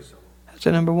 That's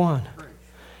a number one.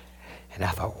 And I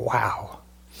thought, wow.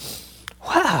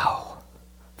 I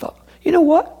thought, you know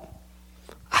what?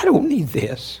 I don't need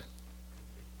this.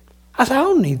 I said, I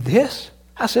don't need this.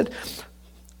 I said,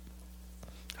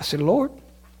 Lord,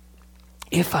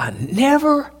 if I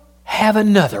never have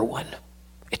another one,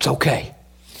 it's okay.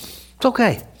 It's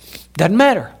okay. Doesn't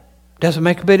matter. Doesn't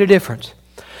make a bit of difference.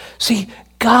 See,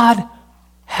 God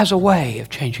has a way of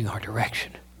changing our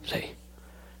direction. See,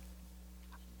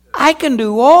 I can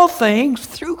do all things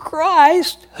through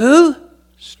Christ who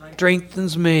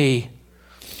strengthens me.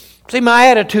 See, my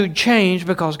attitude changed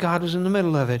because God was in the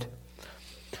middle of it.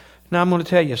 Now, I'm going to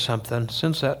tell you something.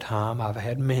 Since that time, I've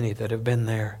had many that have been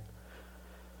there.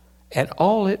 And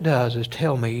all it does is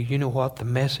tell me, you know what? The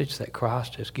message that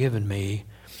Christ has given me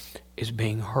is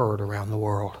being heard around the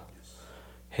world.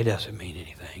 It doesn't mean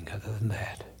anything other than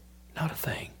that. Not a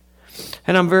thing.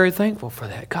 And I'm very thankful for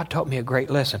that. God taught me a great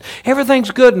lesson.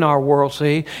 Everything's good in our world,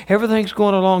 see? Everything's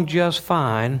going along just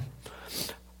fine,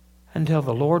 until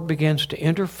the Lord begins to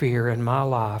interfere in my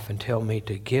life and tell me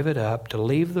to give it up, to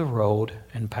leave the road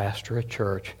and pastor a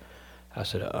church. I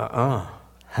said,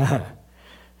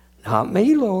 not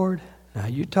me, Lord. Now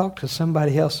you talk to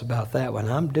somebody else about that when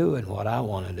I'm doing what I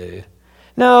want to do.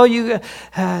 No,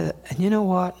 and you know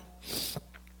what?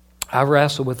 I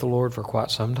wrestled with the Lord for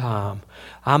quite some time.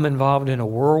 I'm involved in a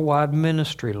worldwide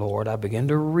ministry, Lord. I began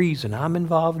to reason. I'm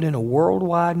involved in a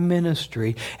worldwide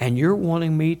ministry, and you're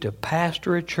wanting me to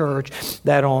pastor a church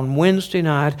that on Wednesday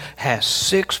night has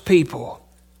 6 people.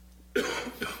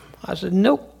 I said,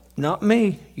 nope, not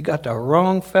me. You got the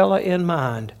wrong fella in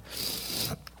mind.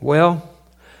 Well,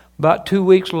 about 2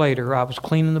 weeks later, I was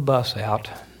cleaning the bus out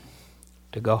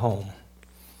to go home.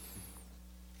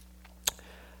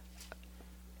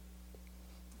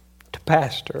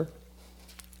 Pastor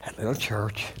at a little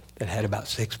church that had about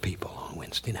 6 people on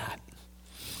Wednesday night.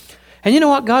 And you know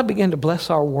what? God began to bless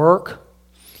our work.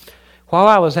 While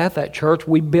I was at that church,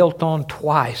 we built on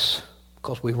twice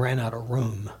because we ran out of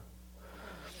room.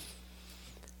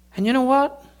 And you know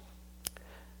what?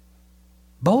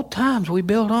 Both times we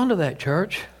built onto that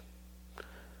church,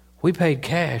 we paid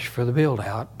cash for the build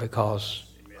out because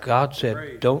God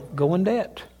said, don't go in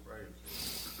debt.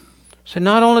 So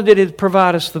not only did He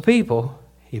provide us the people,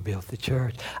 He built the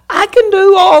church. I can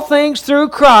do all things through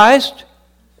Christ,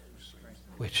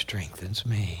 which strengthens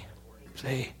me.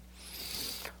 See?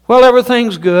 Well,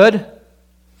 everything's good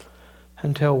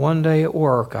until one day at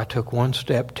work I took one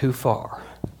step too far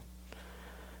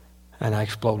and I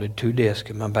exploded 2 discs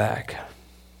in my back.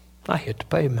 I hit the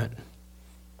pavement.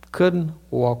 Couldn't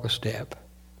walk a step.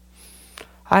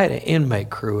 I had an inmate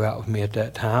crew out with me at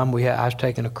that time. I was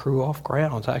taking a crew off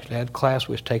grounds. I actually had class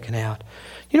was taken out.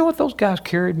 You know what? Those guys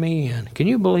carried me in. Can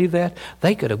you believe that?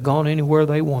 They could have gone anywhere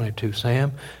they wanted to,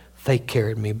 Sam. They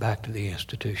carried me back to the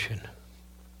institution.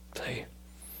 See?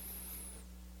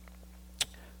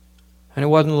 And it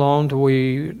wasn't long till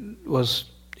we was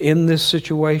in this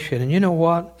situation. And you know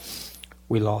what?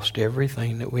 We lost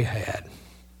everything that we had.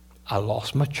 I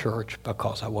lost my church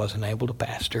because I wasn't able to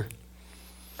pastor.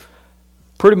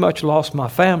 Pretty much lost my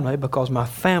family because my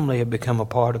family had become a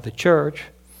part of the church.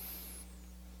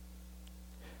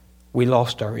 We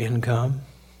lost our income.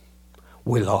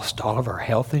 We lost all of our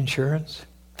health insurance.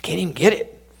 Can't even get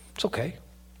it. It's okay.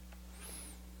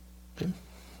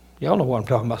 Y'all know what I'm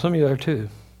talking about. Some of you are too.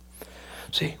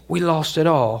 See, we lost it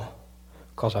all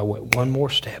because I went one more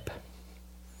step.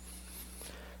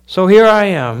 So here I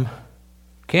am.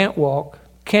 Can't walk,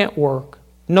 can't work,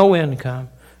 no income,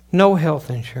 no health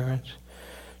insurance,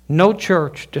 no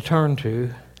church to turn to.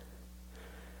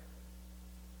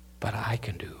 But I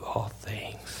can do all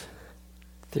things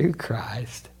through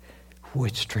Christ,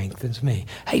 which strengthens me.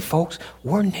 Hey, folks,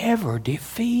 we're never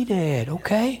defeated,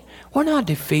 okay? We're not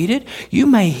defeated. You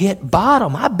may hit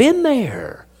bottom. I've been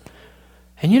there.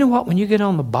 And you know what? When you get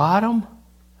on the bottom,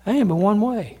 there ain't but one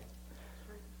way.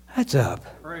 That's up.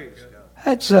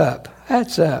 That's up.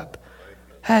 That's up.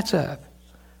 That's up.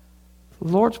 The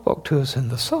Lord spoke to us in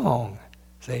the song.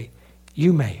 Say,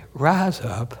 you may rise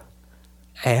up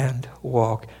and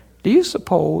walk. Do you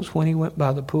suppose when He went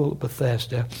by the pool of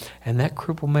Bethesda and that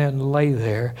crippled man lay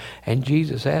there and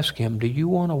Jesus asked him, do you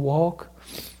want to walk?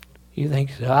 You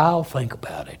think, I'll think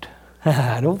about it.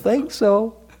 I don't think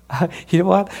so. You know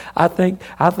what? I think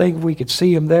we could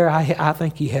see him there. I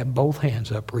think he had both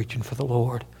hands up reaching for the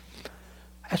Lord.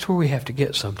 That's where we have to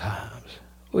get sometimes.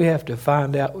 We have to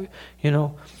find out,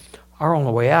 our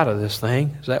only way out of this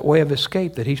thing is that way of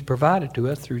escape that He's provided to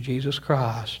us through Jesus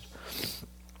Christ.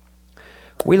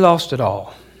 We lost it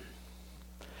all.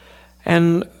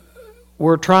 And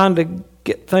we're trying to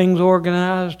get things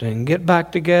organized and get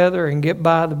back together and get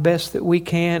by the best that we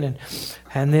can.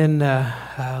 And then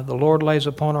the Lord lays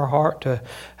upon our heart to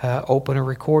open a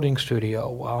recording studio.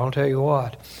 Well, I'll tell you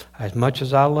what, as much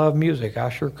as I love music,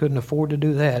 I sure couldn't afford to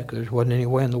do that because there wasn't any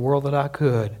way in the world that I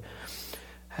could.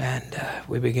 And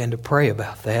we began to pray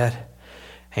about that.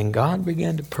 And God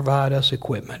began to provide us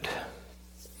equipment.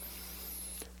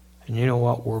 And you know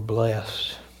what? We're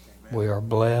blessed. We are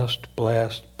blessed,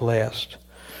 blessed, blessed.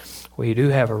 We do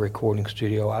have a recording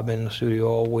studio. I've been in the studio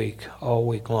all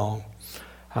week long.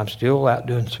 I'm still out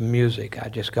doing some music. I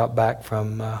just got back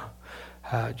from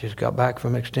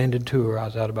extended tour. I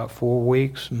was out about 4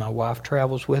 weeks. My wife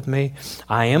travels with me.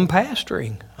 I am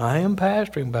pastoring,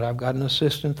 but I've got an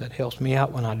assistant that helps me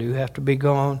out when I do have to be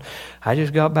gone. I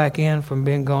just got back in from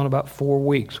being gone about 4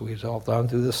 weeks. We was all down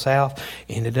through the South.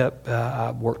 Ended up,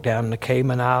 I worked down in the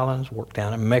Cayman Islands, worked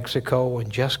down in Mexico,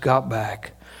 and just got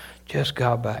back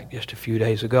just a few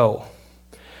days ago.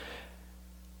 Do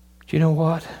you know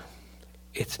what?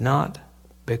 It's not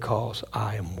because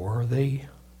I am worthy.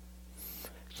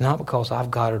 It's not because I've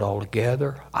got it all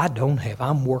together. I don't have.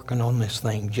 I'm working on this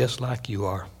thing just like you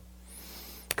are.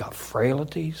 Got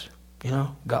frailties,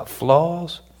 got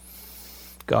flaws,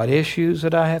 got issues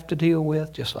that I have to deal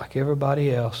with just like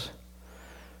everybody else.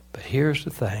 But here's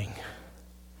the thing.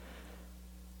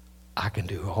 I can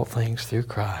do all things through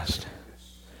Christ,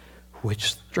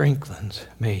 which strengthens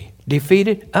me.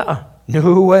 Defeated?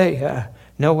 No way.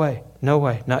 No way.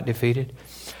 Not defeated.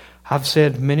 I've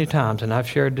said many times, and I've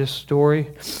shared this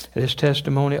story, this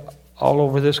testimony all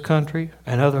over this country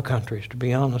and other countries, to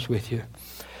be honest with you.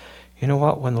 You know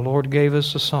what? When the Lord gave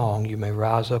us the song, you may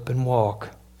rise up and walk,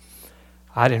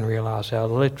 I didn't realize how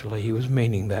literally He was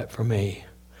meaning that for me.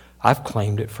 I've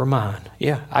claimed it for mine.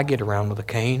 Yeah, I get around with a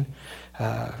cane.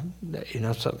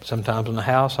 Sometimes in the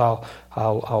house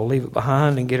I'll leave it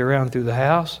behind and get around through the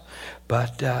house.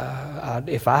 But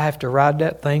if I have to ride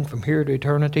that thing from here to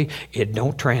eternity, it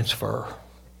don't transfer.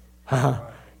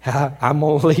 I'm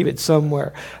going to leave it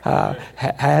somewhere. I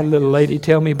had a little lady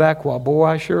tell me back, well, boy,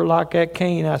 I sure like that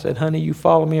cane. I said, honey, you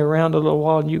follow me around a little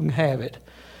while and you can have it,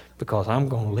 because I'm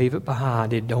going to leave it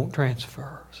behind. It don't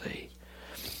transfer, see.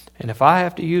 And if I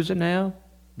have to use it now,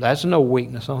 that's no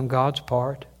weakness on God's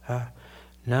part.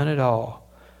 None at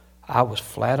all. I was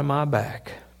flat on my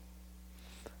back.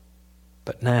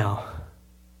 But now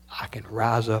I can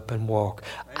rise up and walk.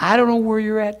 I don't know where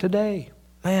you're at today.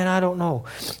 Man, I don't know.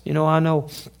 You know,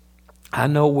 I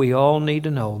know we all need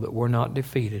to know that we're not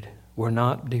defeated. We're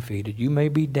not defeated. You may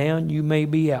be down, you may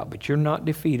be out, but you're not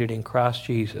defeated in Christ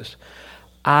Jesus.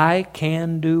 I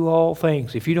can do all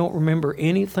things. If you don't remember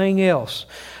anything else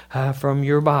from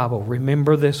your Bible,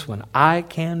 remember this one. I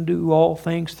can do all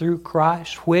things through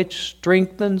Christ, which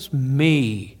strengthens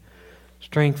me.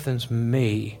 Strengthens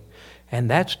me. And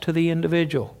that's to the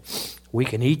individual. We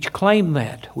can each claim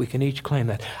that. We can each claim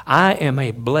that. I am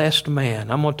a blessed man.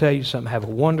 I'm going to tell you something. I have a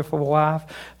wonderful wife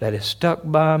that has stuck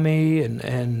by me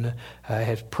and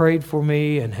has prayed for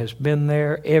me and has been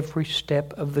there every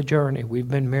step of the journey. We've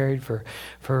been married for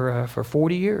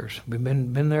 40 years. We've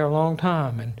been there a long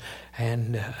time,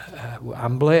 and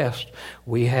I'm blessed.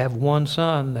 We have one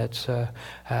son that's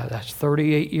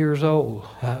 38 years old.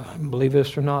 Believe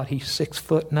this or not, he's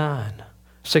 6'9".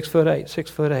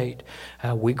 6'8".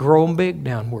 We grow them big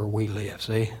down where we live,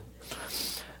 see?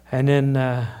 And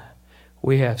then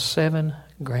we have 7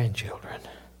 grandchildren.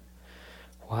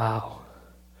 Wow.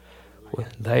 When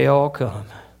they all come,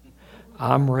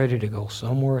 I'm ready to go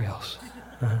somewhere else.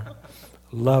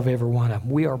 Love every one of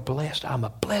them. We are blessed. I'm a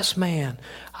blessed man.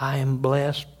 I am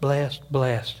blessed, blessed,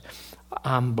 blessed.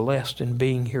 I'm blessed in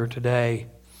being here today.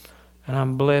 And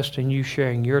I'm blessed in you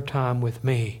sharing your time with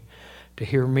me to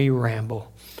hear me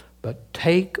ramble. But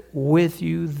take with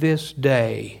you this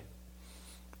day,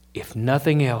 if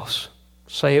nothing else,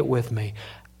 say it with me,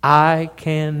 I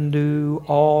can do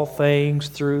all things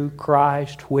through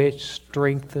Christ which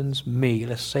strengthens me.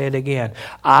 Let's say it again.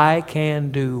 I can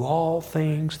do all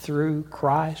things through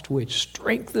Christ which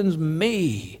strengthens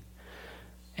me.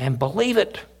 And believe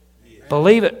it.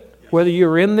 Believe it. Whether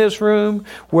you're in this room,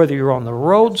 whether you're on the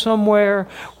road somewhere,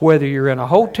 whether you're in a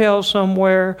hotel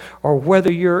somewhere, or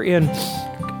whether you're in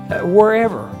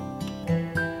wherever,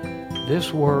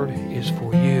 this word is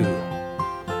for you.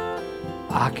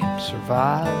 I can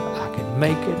survive, I can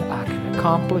make it, I can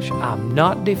accomplish. I'm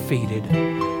not defeated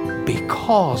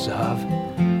because of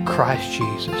Christ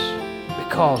Jesus.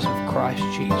 Because of Christ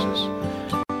Jesus.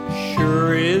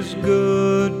 Sure is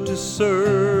good to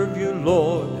serve you,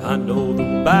 Lord. I know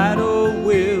the battle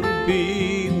will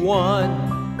be won.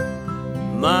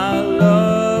 My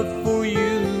love for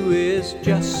you is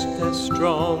just as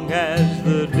strong as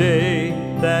the day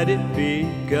that it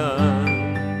begun.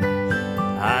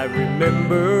 I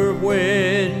remember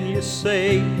when you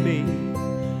saved me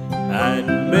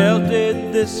and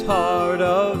melted this heart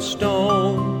of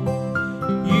stone.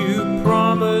 You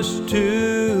promised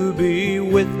to be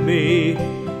with me.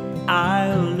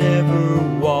 I'll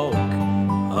never walk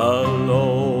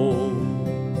alone.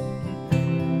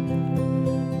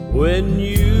 When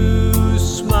you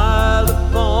smile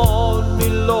upon me,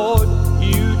 Lord,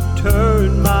 you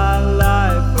turn my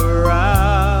life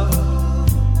around.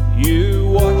 You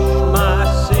wash my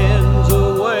sins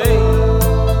away.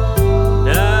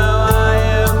 Now I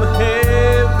am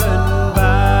heaven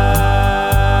bound.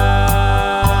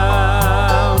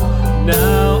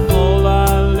 Now all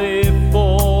I live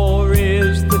for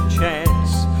is the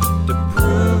chance to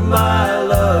prove my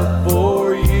love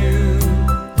for you.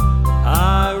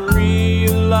 I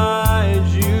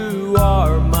realize you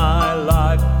are my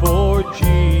life for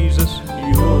Jesus.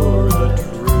 You're the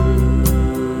truth.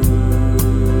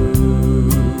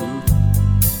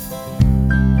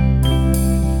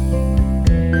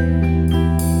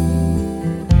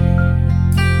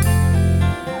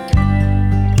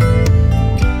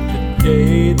 The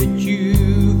day that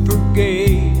you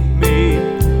forgave me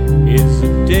is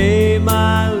the day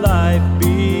my life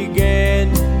began.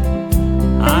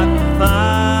 I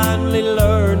finally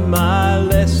learned my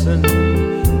lesson.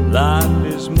 Life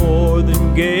is more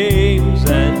than games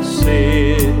and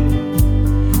sin.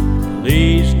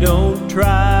 Please don't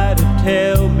try to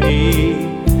tell me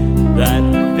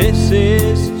that this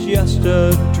is just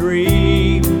a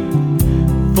dream.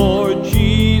 For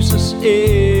Jesus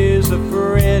is a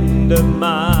friend of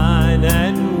mine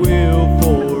and will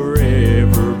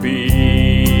forever be.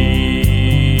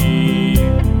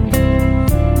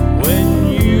 When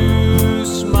you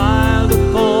smiled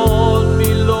upon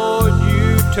me, Lord,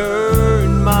 you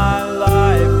turned my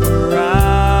life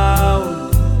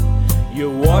around.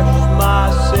 You washed my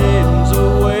sins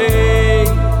away.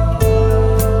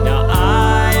 Now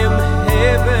I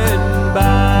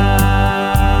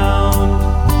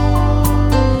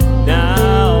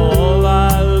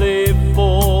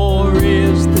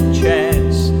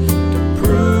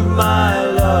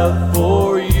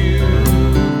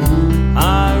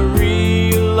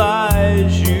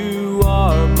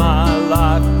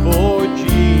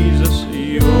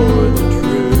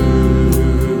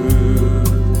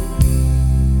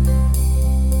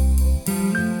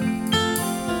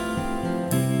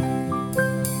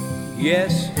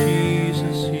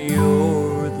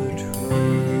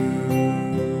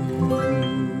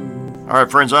All right,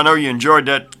 friends, I know you enjoyed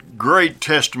that great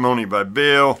testimony by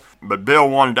Bill, but Bill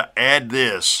wanted to add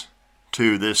this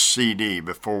to this CD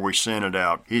before we send it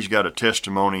out. He's got a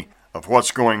testimony of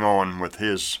what's going on with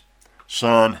his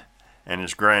son and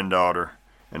his granddaughter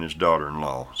and his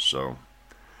daughter-in-law. So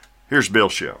here's Bill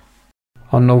Schell.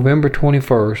 On November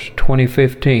 21st,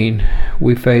 2015,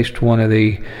 we faced one of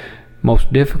the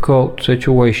most difficult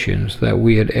situations that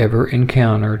we had ever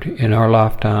encountered in our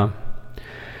lifetime.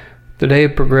 The day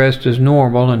had progressed as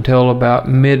normal until about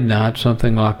midnight,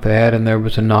 something like that, and there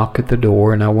was a knock at the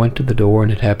door, and I went to the door,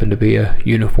 and it happened to be a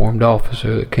uniformed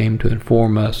officer that came to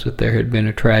inform us that there had been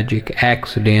a tragic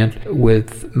accident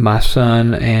with my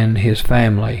son and his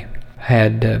family.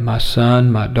 Had my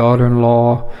son, my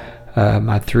daughter-in-law,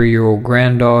 my 3-year-old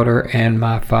granddaughter, and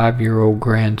my 5-year-old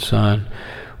grandson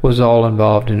was all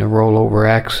involved in a rollover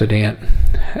accident,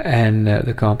 and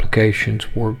the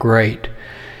complications were great.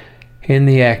 In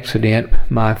the accident,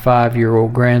 my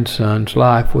 5-year-old grandson's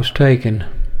life was taken.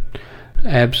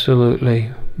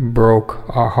 Absolutely broke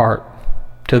our heart.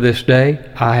 To this day,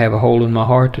 I have a hole in my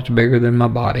heart that's bigger than my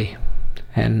body,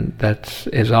 and that's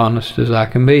as honest as I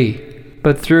can be.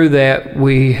 But through that,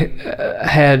 we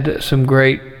had some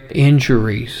great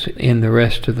injuries in the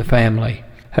rest of the family.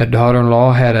 Her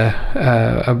daughter-in-law had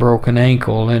a broken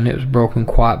ankle, and it was broken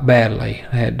quite badly.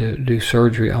 I had to do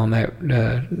surgery on that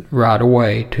right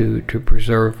away to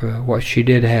preserve what she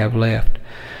did have left.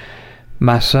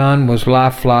 My son was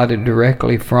life-flighted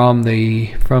directly from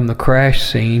the crash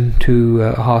scene to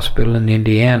a hospital in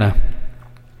Indiana.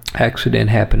 Accident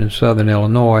happened in southern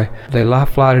Illinois. They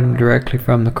life-flighted him directly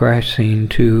from the crash scene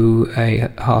to a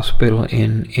hospital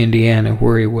in Indiana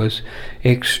where he was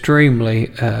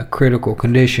extremely critical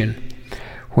condition.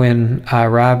 When I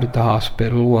arrived at the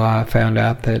hospital, I found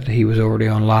out that he was already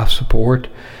on life support.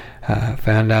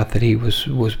 Found out that he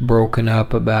was broken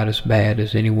up about as bad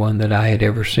as anyone that I had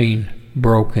ever seen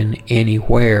broken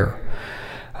anywhere.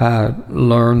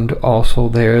 Learned also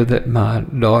there that my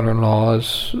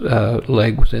daughter-in-law's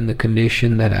leg was in the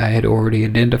condition that I had already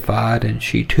identified, and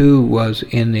she too was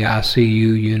in the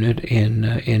ICU unit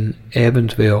in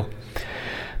Evansville.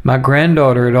 My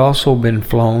granddaughter had also been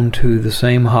flown to the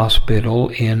same hospital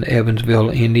in Evansville,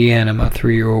 Indiana, my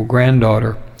 3-year-old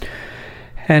granddaughter.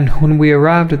 And when we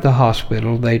arrived at the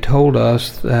hospital, they told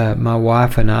us, my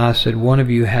wife and I said, one of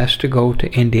you has to go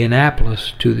to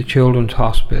Indianapolis to the children's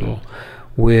hospital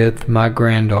with my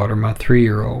granddaughter, my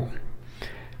 3-year-old.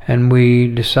 And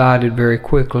we decided very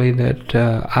quickly that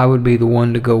I would be the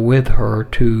one to go with her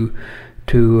to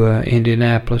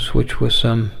Indianapolis, which was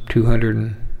some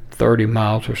 230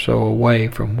 miles or so away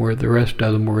from where the rest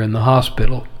of them were in the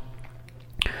hospital.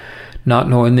 Not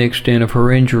knowing the extent of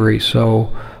her injury,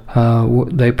 so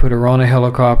they put her on a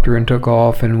helicopter and took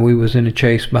off, and we was in a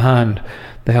chase behind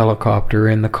the helicopter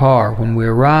in the car. When we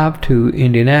arrived to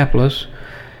Indianapolis,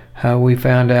 we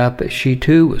found out that she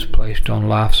too was placed on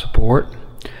life support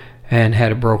and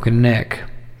had a broken neck.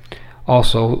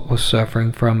 Also was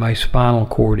suffering from a spinal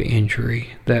cord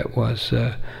injury that was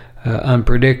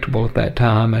unpredictable at that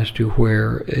time as to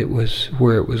where it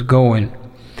was going.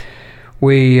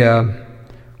 We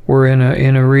were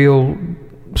in a real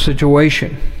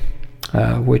situation,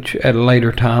 which at a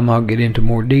later time I'll get into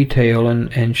more detail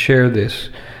and share this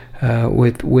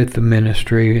with the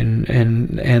ministry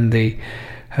and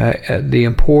the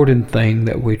important thing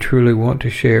that we truly want to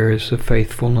share is the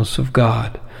faithfulness of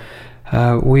God.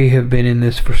 We have been in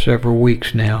this for several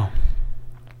weeks now.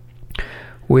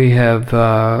 We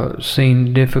have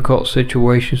seen difficult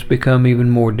situations become even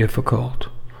more difficult.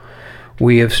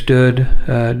 We have stood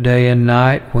day and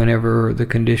night whenever the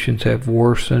conditions have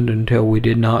worsened until we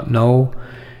did not know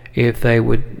if they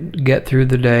would get through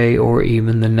the day or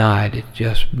even the night. It's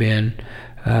just been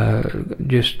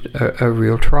just a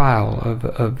real trial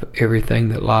of everything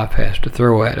that life has to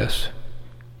throw at us.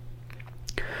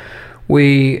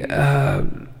 We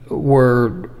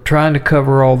were trying to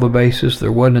cover all the bases.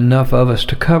 There wasn't enough of us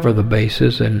to cover the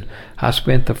bases, and I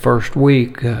spent the first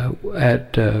week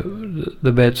at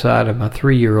the bedside of my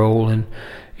 3-year-old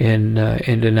in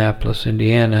Indianapolis,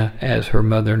 Indiana, as her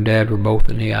mother and dad were both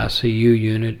in the ICU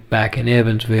unit back in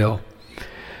Evansville.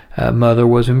 Mother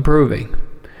was improving.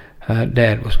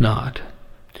 Dad was not.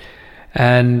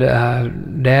 And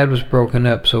Dad was broken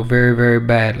up so very, very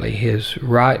badly. His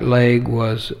right leg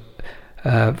was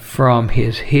from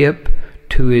his hip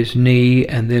to his knee,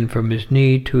 and then from his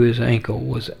knee to his ankle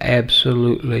was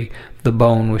absolutely, the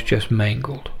bone was just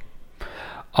mangled.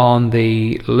 On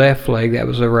the left leg, that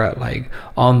was the right leg,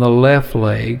 on the left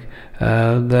leg,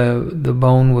 the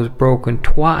bone was broken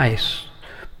twice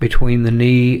between the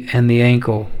knee and the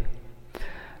ankle.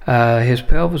 His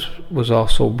pelvis was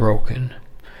also broken.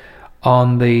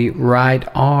 On the right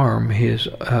arm, his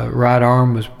right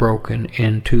arm was broken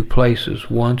in two places.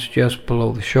 Once just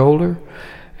below the shoulder,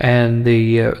 and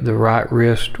the right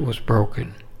wrist was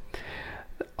broken.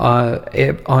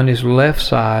 On his left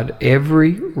side,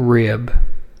 every rib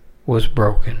was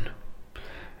broken.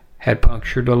 Had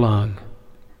punctured a lung.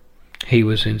 He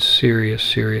was in serious,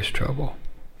 serious trouble.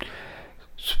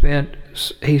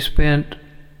 He spent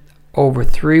over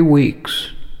 3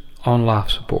 weeks on life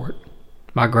support.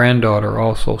 My granddaughter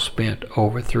also spent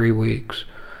over 3 weeks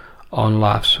on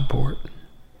life support.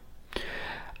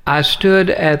 I stood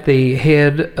at the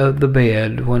head of the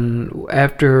bed when,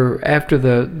 after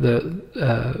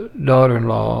the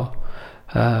daughter-in-law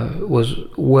was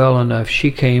well enough,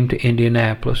 she came to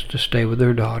Indianapolis to stay with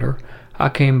her daughter. I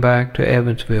came back to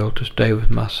Evansville to stay with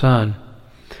my son.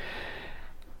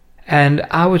 And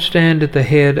I would stand at the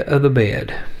head of the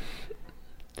bed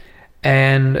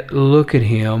and look at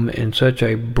him in such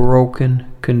a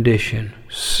broken condition,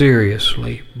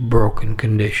 seriously broken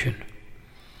condition.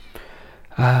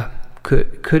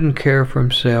 Couldn't care for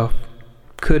himself,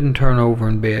 couldn't turn over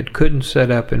in bed, couldn't sit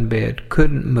up in bed,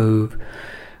 couldn't move,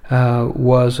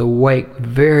 was awake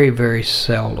very, very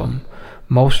seldom.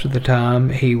 Most of the time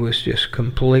he was just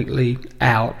completely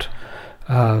out.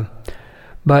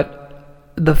 But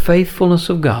the faithfulness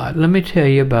of God, let me tell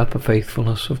you about the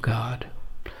faithfulness of God.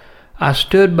 I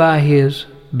stood by his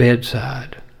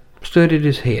bedside, stood at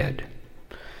his head,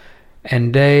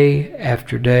 and day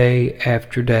after day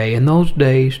after day, and those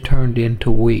days turned into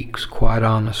weeks, quite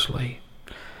honestly.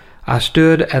 I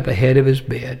stood at the head of his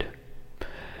bed,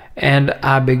 and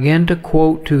I began to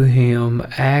quote to him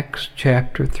Acts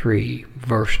chapter 3,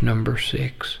 verse number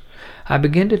 6. I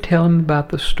began to tell him about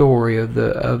the story of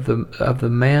the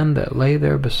man that lay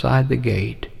there beside the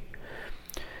gate.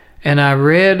 And I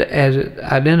read as it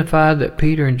identified that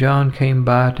Peter and John came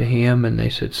by to him, and they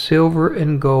said, "Silver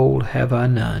and gold have I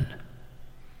none."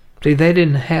 See, they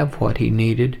didn't have what he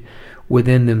needed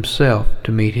within themselves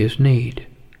to meet his need.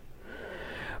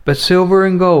 "But silver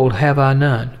and gold have I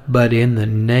none, but in the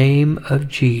name of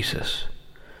Jesus,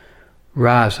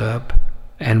 rise up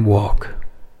and walk."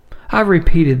 I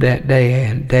repeated that day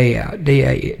in, day out,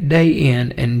 day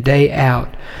in and day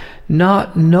out,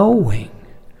 not knowing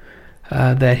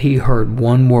that he heard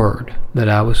one word that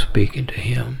I was speaking to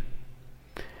him.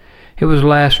 It was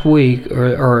last week,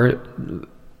 or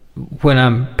when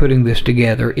I'm putting this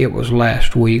together, it was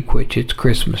last week, which it's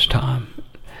Christmas time.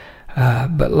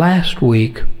 But last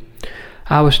week,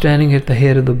 I was standing at the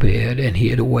head of the bed, and he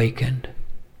had awakened.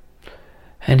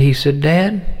 And he said,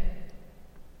 "Dad,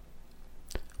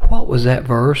 what was that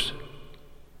verse?"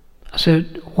 I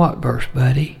said, "What verse,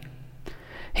 buddy?"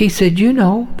 He said, "You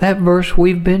know, that verse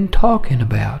we've been talking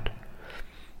about."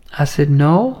 I said,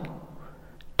 "No,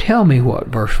 tell me what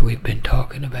verse we've been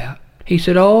talking about." He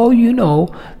said, "Oh, you know,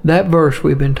 that verse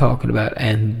we've been talking about."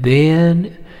 And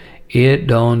then it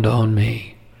dawned on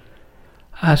me.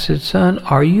 I said, "Son,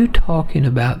 are you talking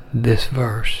about this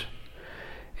verse?"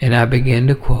 And I began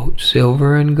to quote,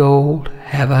 "Silver and gold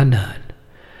have I none,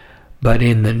 but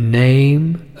in the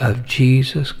name of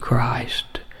Jesus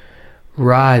Christ,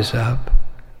 rise up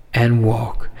and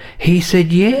walk." He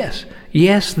said, yes,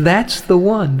 that's the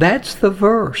one. That's the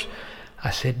verse. I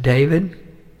said, "David,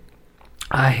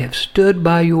 I have stood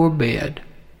by your bed,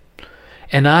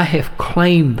 and I have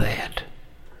claimed that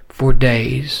for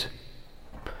days.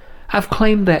 I've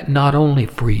claimed that not only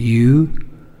for you,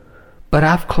 but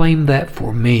I've claimed that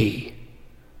for me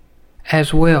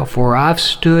as well. For I've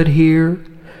stood here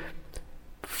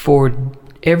for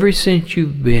ever since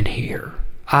you've been here.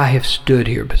 I have stood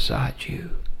here beside you.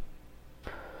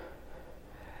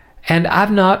 And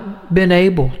I've not been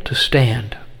able to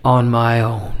stand on my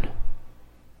own.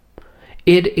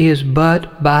 It is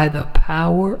but by the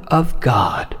power of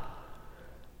God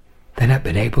that I've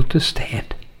been able to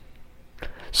stand."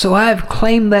 So I've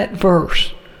claimed that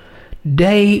verse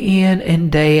day in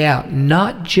and day out,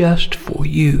 not just for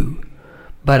you,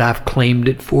 but I've claimed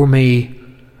it for me,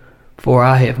 for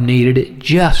I have needed it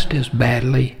just as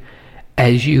badly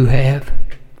as you have,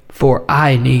 for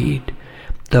I need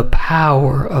the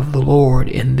power of the Lord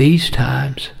in these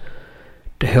times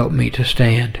to help me to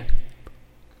stand.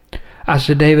 I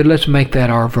said, "David, let's make that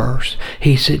our verse."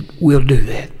 He said, "We'll do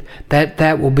that.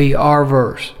 That will be our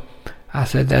verse." I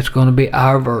said, "That's going to be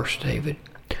our verse, David."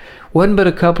 Wasn't but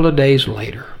a couple of days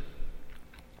later,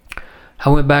 I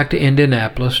went back to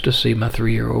Indianapolis to see my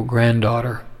 3-year-old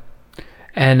granddaughter,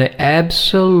 and it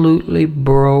absolutely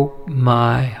broke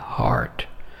my heart.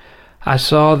 I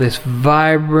saw this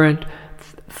vibrant,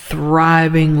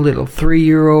 thriving little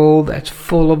 3-year-old that's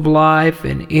full of life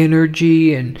and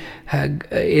energy and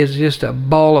is just a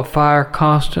ball of fire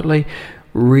constantly,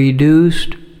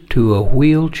 reduced to a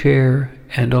wheelchair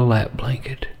and a lap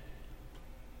blanket.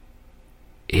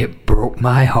 It broke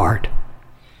my heart.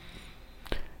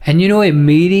 And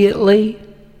immediately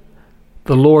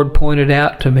the Lord pointed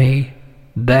out to me,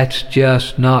 that's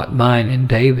just not mine and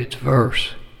David's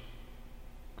verse.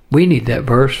 We need that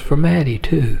verse for Maddie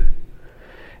too.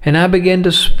 And I began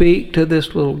to speak to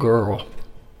this little girl.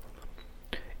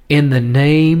 In the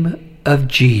name of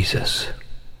Jesus,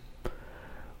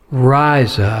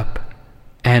 rise up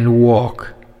and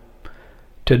walk.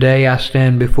 Today I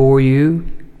stand before you,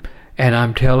 and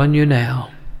I'm telling you now,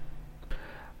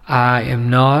 I am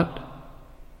not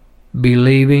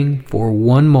believing for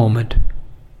one moment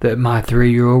that my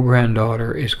 3-year-old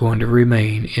granddaughter is going to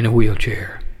remain in a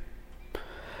wheelchair.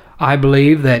 I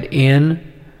believe that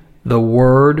in the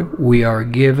Word we are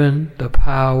given the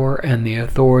power and the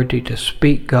authority to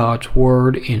speak God's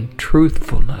Word in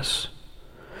truthfulness.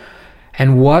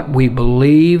 And what we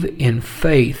believe in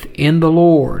faith in the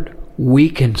Lord, we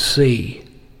can see.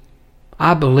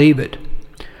 I believe it.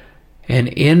 And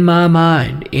in my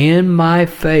mind, in my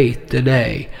faith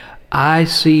today, I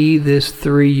see this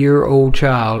 3-year-old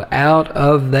child out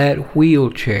of that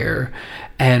wheelchair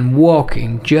and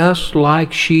walking just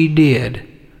like she did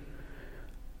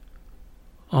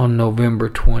on November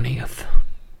 20th.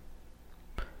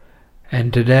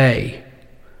 And today,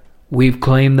 we've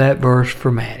claimed that verse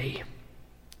for Maddie.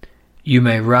 You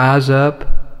may rise up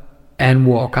and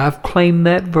walk. I've claimed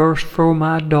that verse for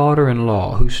my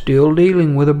daughter-in-law, who's still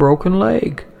dealing with a broken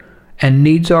leg and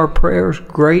needs our prayers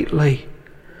greatly.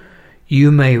 You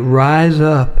may rise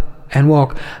up and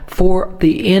walk. For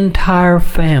the entire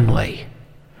family,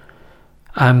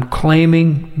 I'm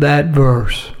claiming that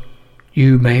verse.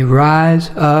 You may rise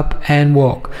up and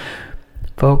walk.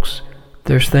 Folks,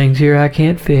 there's things here I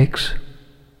can't fix.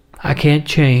 I can't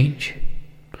change.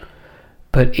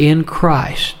 But in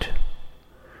Christ,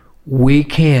 we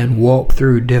can walk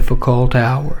through difficult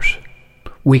hours.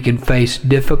 We can face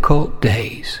difficult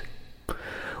days.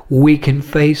 We can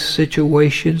face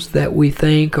situations that we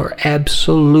think are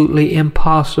absolutely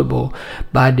impossible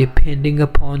by depending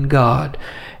upon God.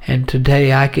 And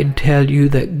today I can tell you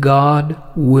that God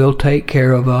will take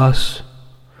care of us.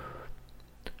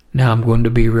 Now I'm going to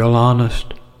be real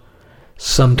honest.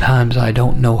 Sometimes I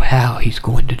don't know how He's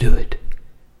going to do it.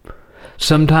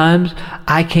 Sometimes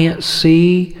I can't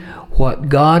see what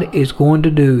God is going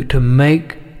to do to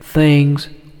make things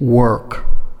work.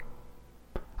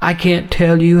 I can't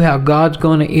tell you how God's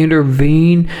going to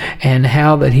intervene and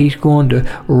how that He's going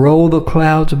to roll the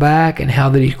clouds back and how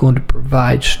that He's going to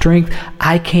provide strength.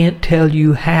 I can't tell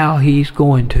you how He's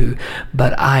going to,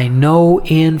 but I know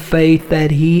in faith that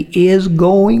He is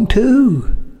going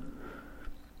to.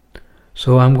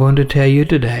 So I'm going to tell you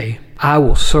today, I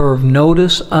will serve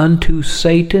notice unto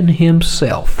Satan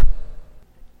himself.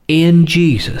 In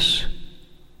Jesus,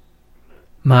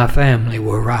 my family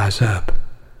will rise up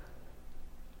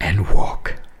and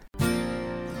walk.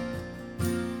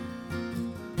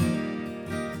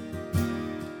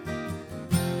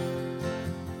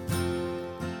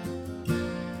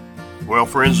 Well,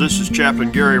 friends, this is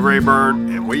Chaplain Gary Rayburn,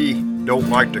 and we don't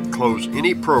like to close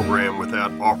any program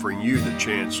without offering you the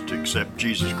chance to accept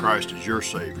Jesus Christ as your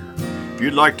Savior. If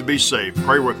you'd like to be saved,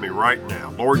 pray with me right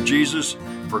now. Lord Jesus,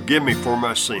 forgive me for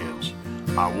my sins.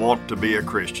 I want to be a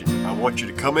Christian. I want you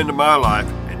to come into my life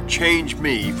and change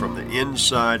me from the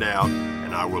inside out,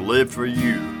 and I will live for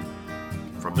you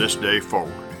from this day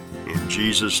forward. In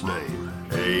Jesus' name,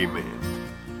 amen.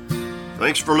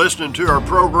 Thanks for listening to our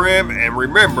program, and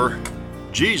remember,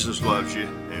 Jesus loves you,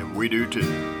 and we do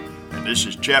too. And this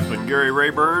is Chaplain Gary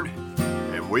Rayburn,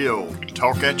 and we'll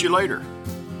talk at you later.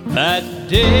 That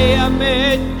day I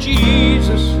met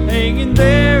Jesus hanging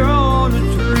there on a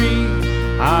tree.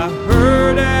 I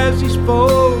heard as He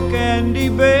spoke and He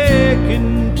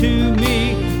beckoned to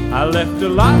me. I left a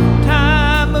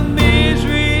lifetime of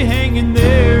misery hanging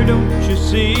there, don't you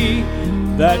see?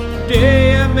 That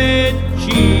day I met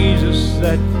Jesus,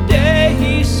 that day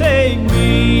He saved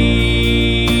me.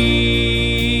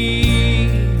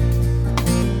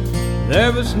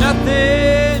 There was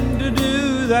nothing to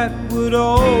do that would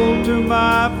alter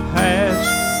my past.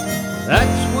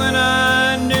 That's when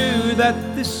I knew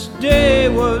that this day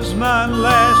was my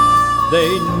last.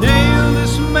 They nailed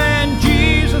this man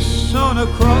Jesus on a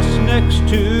cross next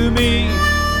to me.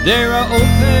 There I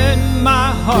opened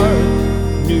my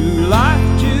heart, new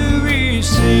life to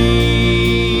receive.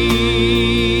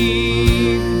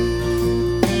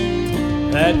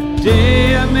 That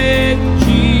day I met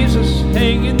Jesus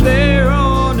hanging there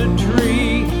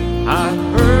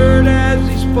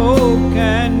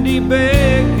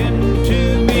beckoned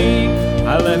to me.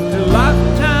 I left a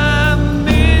lifetime of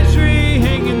misery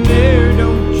hanging there,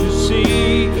 don't you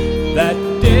see? That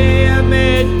day I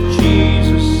met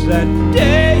Jesus, that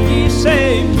day He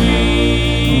saved me.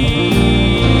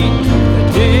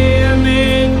 The day I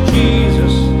met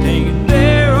Jesus hanging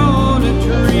there on a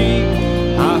tree,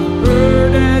 I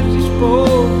heard as He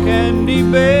spoke and He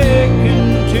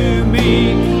beckoned to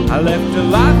me. I left a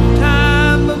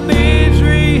lifetime of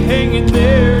misery hanging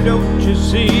there, don't you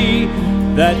see?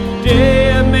 That day